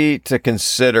worthy to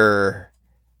consider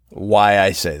why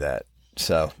I say that.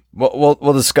 So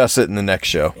we'll discuss it in the next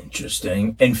show.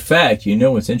 Interesting. In fact, you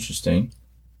know what's interesting?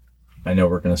 I know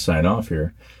we're going to sign off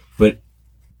here, but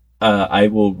I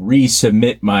will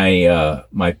resubmit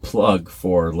my plug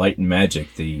for Light and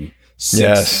Magic, the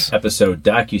 6-episode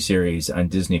docuseries on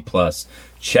Disney Plus.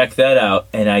 Check that out,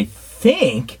 and I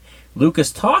think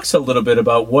Lucas talks a little bit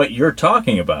about what you're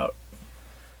talking about.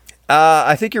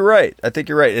 I think you're right.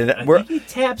 And I think he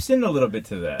taps in a little bit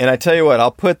to that. And I tell you what,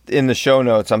 I'll put in the show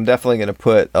notes, I'm definitely going to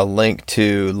put a link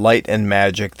to Light and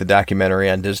Magic, the documentary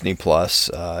on Disney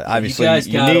Plus. Obviously,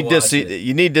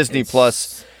 you need Disney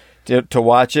Plus to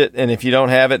watch it, and if you don't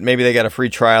have it, maybe they got a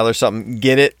free trial or something.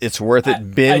 Get it; it's worth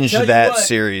it. Binge that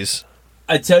series.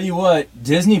 I tell you what,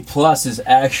 Disney Plus is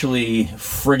actually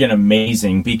friggin'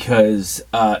 amazing because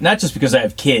not just because I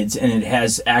have kids and it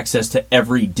has access to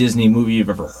every Disney movie you've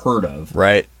ever heard of,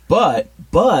 right? But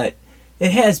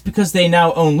it has, because they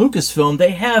now own Lucasfilm.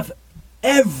 They have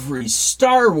every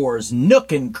Star Wars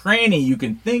nook and cranny you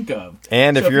can think of.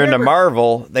 And if you're into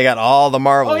Marvel, they got all the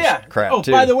Marvel crap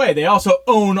too. By the way, they also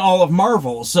own all of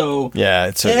Marvel, so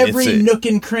every nook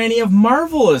and cranny of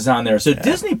Marvel is on there. So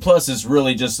Disney Plus is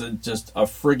really just a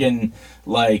friggin'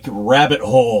 like rabbit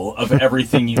hole of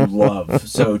everything you love.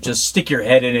 So just stick your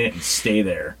head in it and stay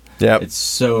there. Yep. It's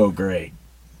so great.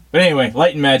 But anyway,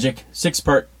 Light and Magic,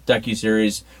 6-part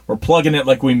docuseries. We're plugging it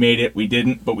like we made it. We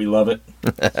didn't, but we love it.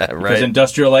 Right. Because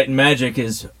Industrial Light and Magic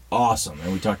is awesome,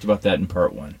 and we talked about that in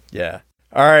part 1. Yeah.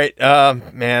 All right,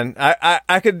 man.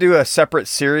 I could do a separate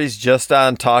series just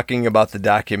on talking about the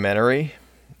documentary.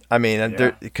 I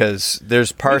mean, because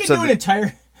there's parts of an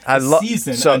entire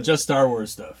season on just Star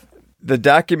Wars stuff. The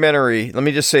documentary. Let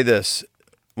me just say this.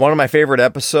 One of my favorite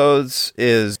episodes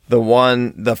is I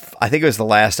think it was the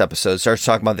last episode, starts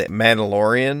talking about the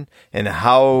Mandalorian and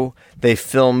how they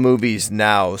film movies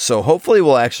now. So hopefully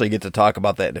we'll actually get to talk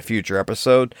about that in a future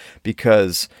episode,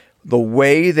 because the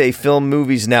way they film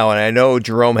movies now, and I know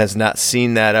Jerome has not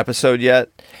seen that episode yet,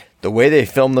 the way they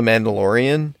film the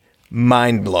Mandalorian,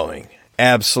 mind-blowing.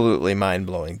 Absolutely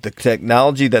mind-blowing. The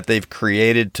technology that they've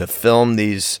created to film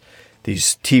these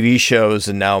TV shows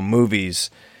and now movies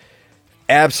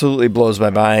absolutely blows my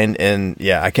mind, and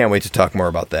I can't wait to talk more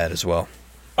about that as well.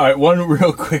 All right, one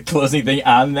real quick closing thing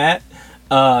on that.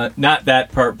 Not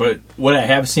that part, but what I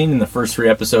have seen in the first 3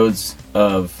 episodes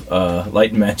of Light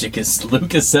and Magic is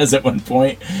Lucas says at one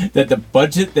point that the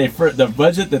budget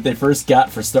that they first got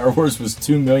for Star Wars was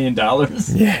 $2 million.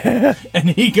 Yeah, and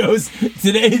he goes,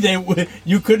 today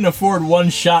you couldn't afford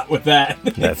one shot with that.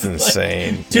 That's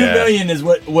insane. Like, $2 million is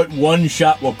what one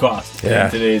shot will cost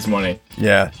in today's money.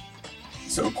 Yeah.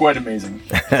 So quite amazing.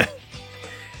 All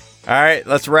right,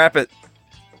 let's wrap it.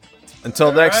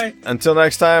 Until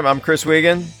next time, I'm Chris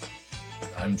Wiegand.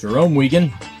 I'm Jerome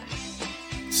Wiegand.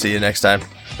 See you next time.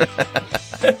 I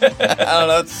don't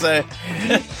know what to say.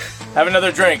 Have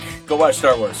another drink. Go watch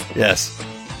Star Wars. Yes.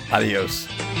 Adios.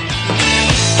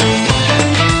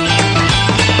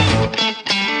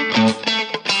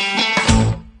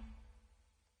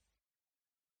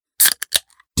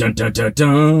 Dun dun dun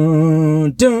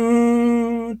dun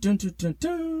dun dun dun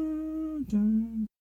dun dun.